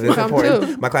 hey, because it's Come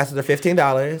important. too. My classes are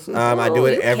 $15. I do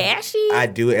it you every. cashy. I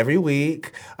do it every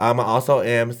week. I also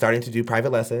am starting to do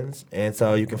private lessons, and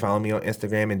so you can follow me on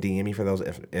Instagram and DM me for those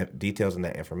details and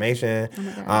that information.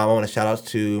 I want to shout outs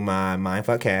to my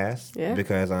Mindfuck cast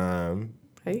because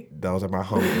Hey. those are my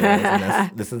homegirls.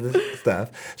 And this is the stuff.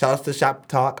 Shout outs to Shop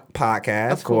Talk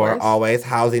Podcast Of for course. always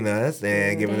housing us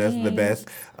and giving us the best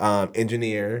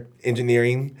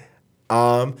engineering.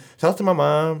 Shout out to my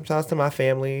mom. Shout out to my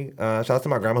family. Shout out to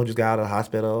my grandma who just got out of the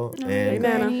hospital. And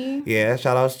Nana. yeah,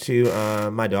 shout outs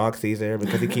to my dog Caesar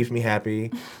because he keeps me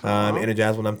happy,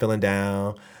 energized when I'm feeling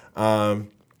down.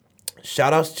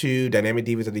 Shout outs to Dynamic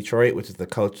Divas of Detroit, which is the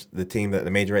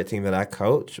majorette team that I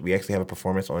coach. We actually have a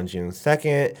performance on June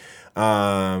 2nd.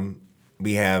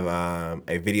 We have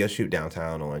a video shoot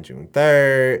downtown on June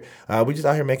 3rd. We just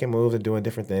out here making moves and doing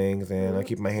different things and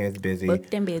keeping my hands busy.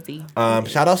 Booked and busy.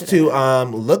 Shout outs to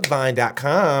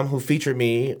lookvine.com who featured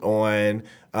me on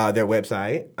their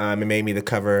website and made me the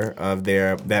cover of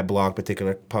that blog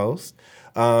particular post.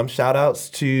 Shout outs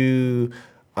to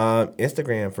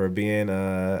Instagram for being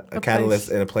a catalyst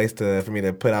and a place for me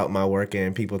to put out my work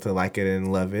and people to like it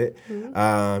and love it.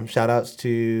 Shout outs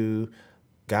to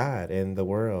God and the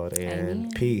world and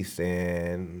peace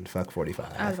and fuck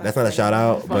 45. That's not a shout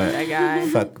out, but that guy.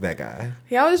 fuck that guy.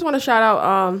 Yeah, I just want to shout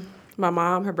out my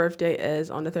mom. Her birthday is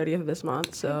on the 30th of this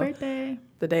month. So Birthday.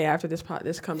 the day after this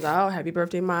comes out, happy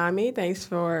birthday, mommy. Thanks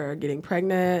for getting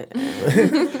pregnant,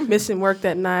 missing work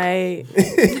that night.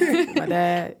 My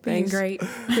dad. Being Thanks. great.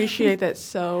 Appreciate that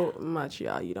so much,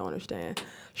 y'all. You don't understand.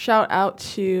 Shout out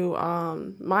to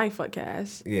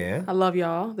Mindfuckcast. Yeah. I love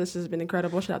y'all. This has been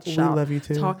incredible. Shout out to We Shout love you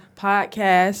too. Talk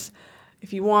Podcast.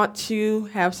 If you want to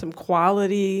have some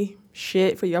quality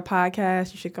shit for your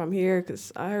podcast, you should come here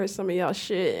because I heard some of y'all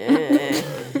shit.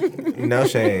 No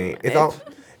shade.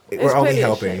 We're only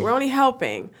helping. We're only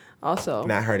helping. Also,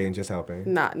 Not hurting, just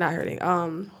helping. not hurting.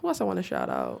 Who else I want to shout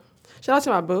out? Shout out to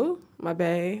my boo, my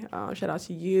bae. Shout out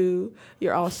to you.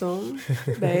 You're awesome,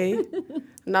 bae.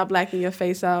 Not blacking your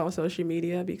face out on social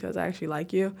media because I actually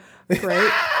like you.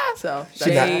 Great. So It's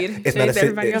not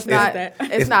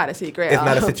a secret. It's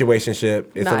not a situationship.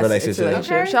 It's a relationship.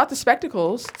 Okay. Shout out to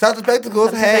Spectacles. Shout out to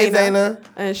Spectacles. Hey, Zayna.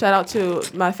 And shout out to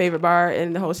my favorite bar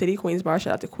in the whole city, Queens Bar.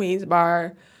 Shout out to Queens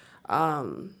Bar.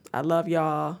 I love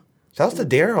y'all. Shout out to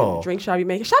Daryl. Drink shop you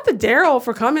make. Shout out to Daryl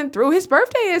for coming through. His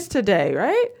birthday is today,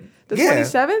 right? The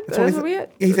 27th? That's what we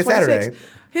had? Yeah, he said 26th. Saturday.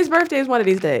 His birthday is one of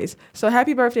these days. So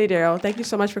happy birthday, Daryl. Thank you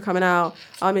so much for coming out.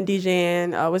 And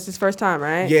DJing. Was his first time,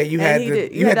 right? Yeah, you had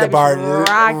the that bar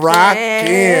bitch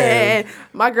rocking.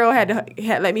 My girl had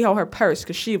let me hold her purse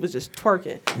because she was just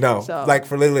twerking. No, So, like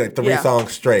for literally like 3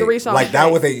 songs straight. 3 songs like that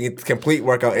was straight. a complete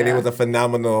workout, and it Yeah. was a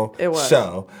phenomenal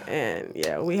show. And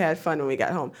yeah, we had fun when we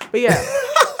got home. But yeah,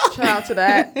 shout out to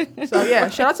that. So yeah,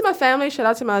 shout out to my family. Shout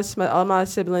out to all my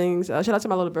siblings. Shout out to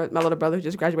my little brother who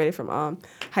just graduated from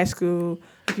high school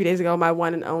a few days ago. My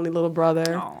one and only little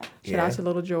brother. Shout out to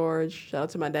little George. Shout out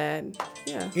to my dad.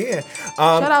 Yeah. Yeah.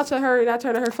 Shout out to her not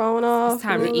turning her phone off. It's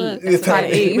time to eat. It's time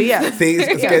to eat. But yeah. See, it's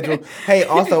the schedule. Hey,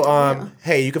 also,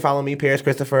 hey, you can follow me, Paris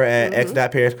Christopher, at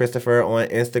x.ParisChristopher on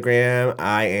Instagram.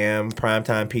 I am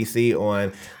Primetime PC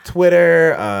on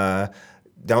Twitter.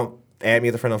 Don't add me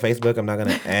as a friend on Facebook. I'm not going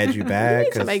to add you back.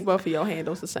 You need to make both of your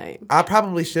handles the same. I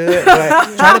probably should,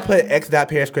 but try to put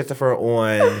x.ParisChristopher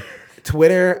on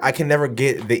Twitter, I can never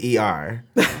get the ER.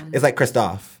 It's like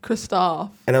Christoph.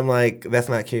 Christoph. And I'm like, that's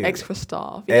not cute.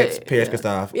 Ex-Christoph. Ex-Pierce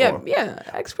Christoph. Yeah,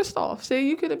 ex-Christoph. See,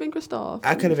 you could have been Christoph.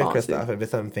 I could have been Christoph if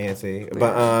it's something fancy.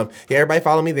 But yeah, everybody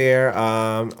follow me there.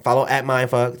 Follow at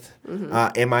Mindfucked.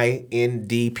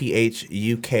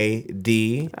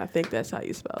 MINDPHUKD. I think that's how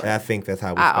you spell it. I think that's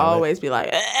how we spell it. I always be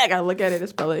like, I gotta look at it and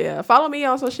spell it. Yeah. Follow me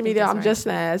on social media. I'm Just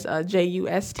Snaz,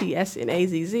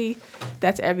 JUSTSNAZZ.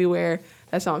 That's everywhere.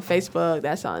 That's on Facebook.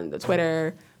 That's on the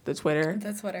Twitter. What's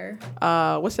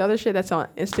the other shit? That's on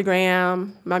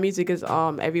Instagram. My music is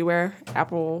everywhere.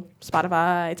 Apple,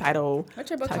 Spotify, Tidal.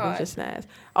 What's your book Tidal, called? Just Snaz.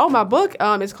 Oh, my book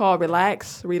is called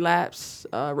Relax, Relapse,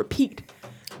 Repeat.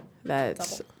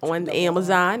 That's on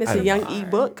Amazon. It's a young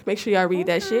ebook. Make sure y'all read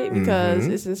that shit because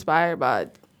it's inspired by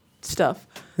stuff.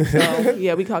 So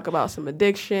yeah, we talk about some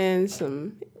addictions.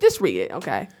 Just read it,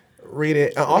 okay? Read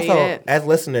it. Also, as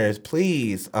listeners,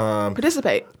 please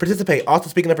Participate. Also,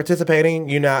 speaking of participating,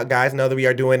 guys know that we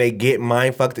are doing a Get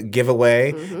Mindfucked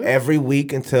giveaway every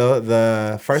week until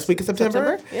the first week of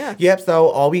September. Yeah. Yep. So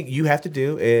all you have to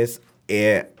do is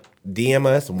DM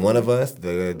us, one of us,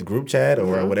 the group chat,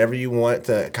 or whatever you want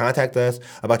to contact us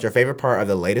about your favorite part of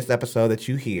the latest episode that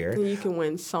you hear. And you can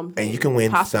win something. And you can win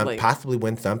possibly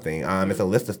win something. It's a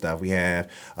list of stuff. We have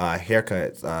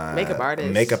haircuts,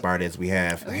 makeup artists. We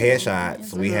have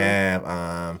headshots. We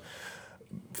have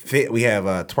we have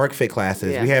twerk fit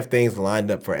classes. Yeah. We have things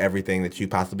lined up for everything that you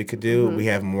possibly could do. We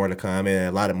have more to come and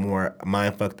a lot of more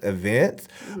Mindfucked events.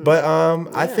 But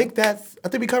I think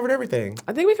we covered everything.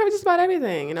 I think we covered just about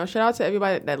everything. Shout out to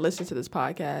everybody that listens to this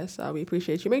podcast. We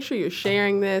appreciate you. Make sure you're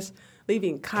sharing this,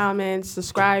 leaving comments,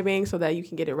 subscribing so that you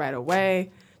can get it right away.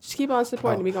 Just keep on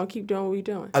supporting. We're going to keep doing what we're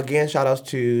doing. Again, shout outs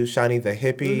to Shawnee the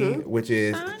Hippie, which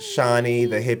is Shawnee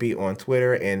the Hippie on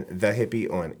Twitter and the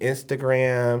Hippie on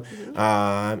Instagram.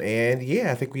 And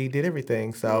yeah, I think we did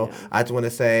everything. So I just want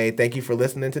to say thank you for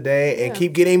listening today and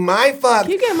keep getting mindfucked.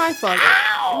 Keep getting mindfucked.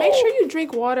 Make sure you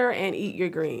drink water and eat your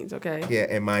greens, okay? Yeah,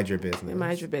 and mind your business.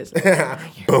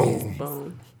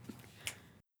 Boom.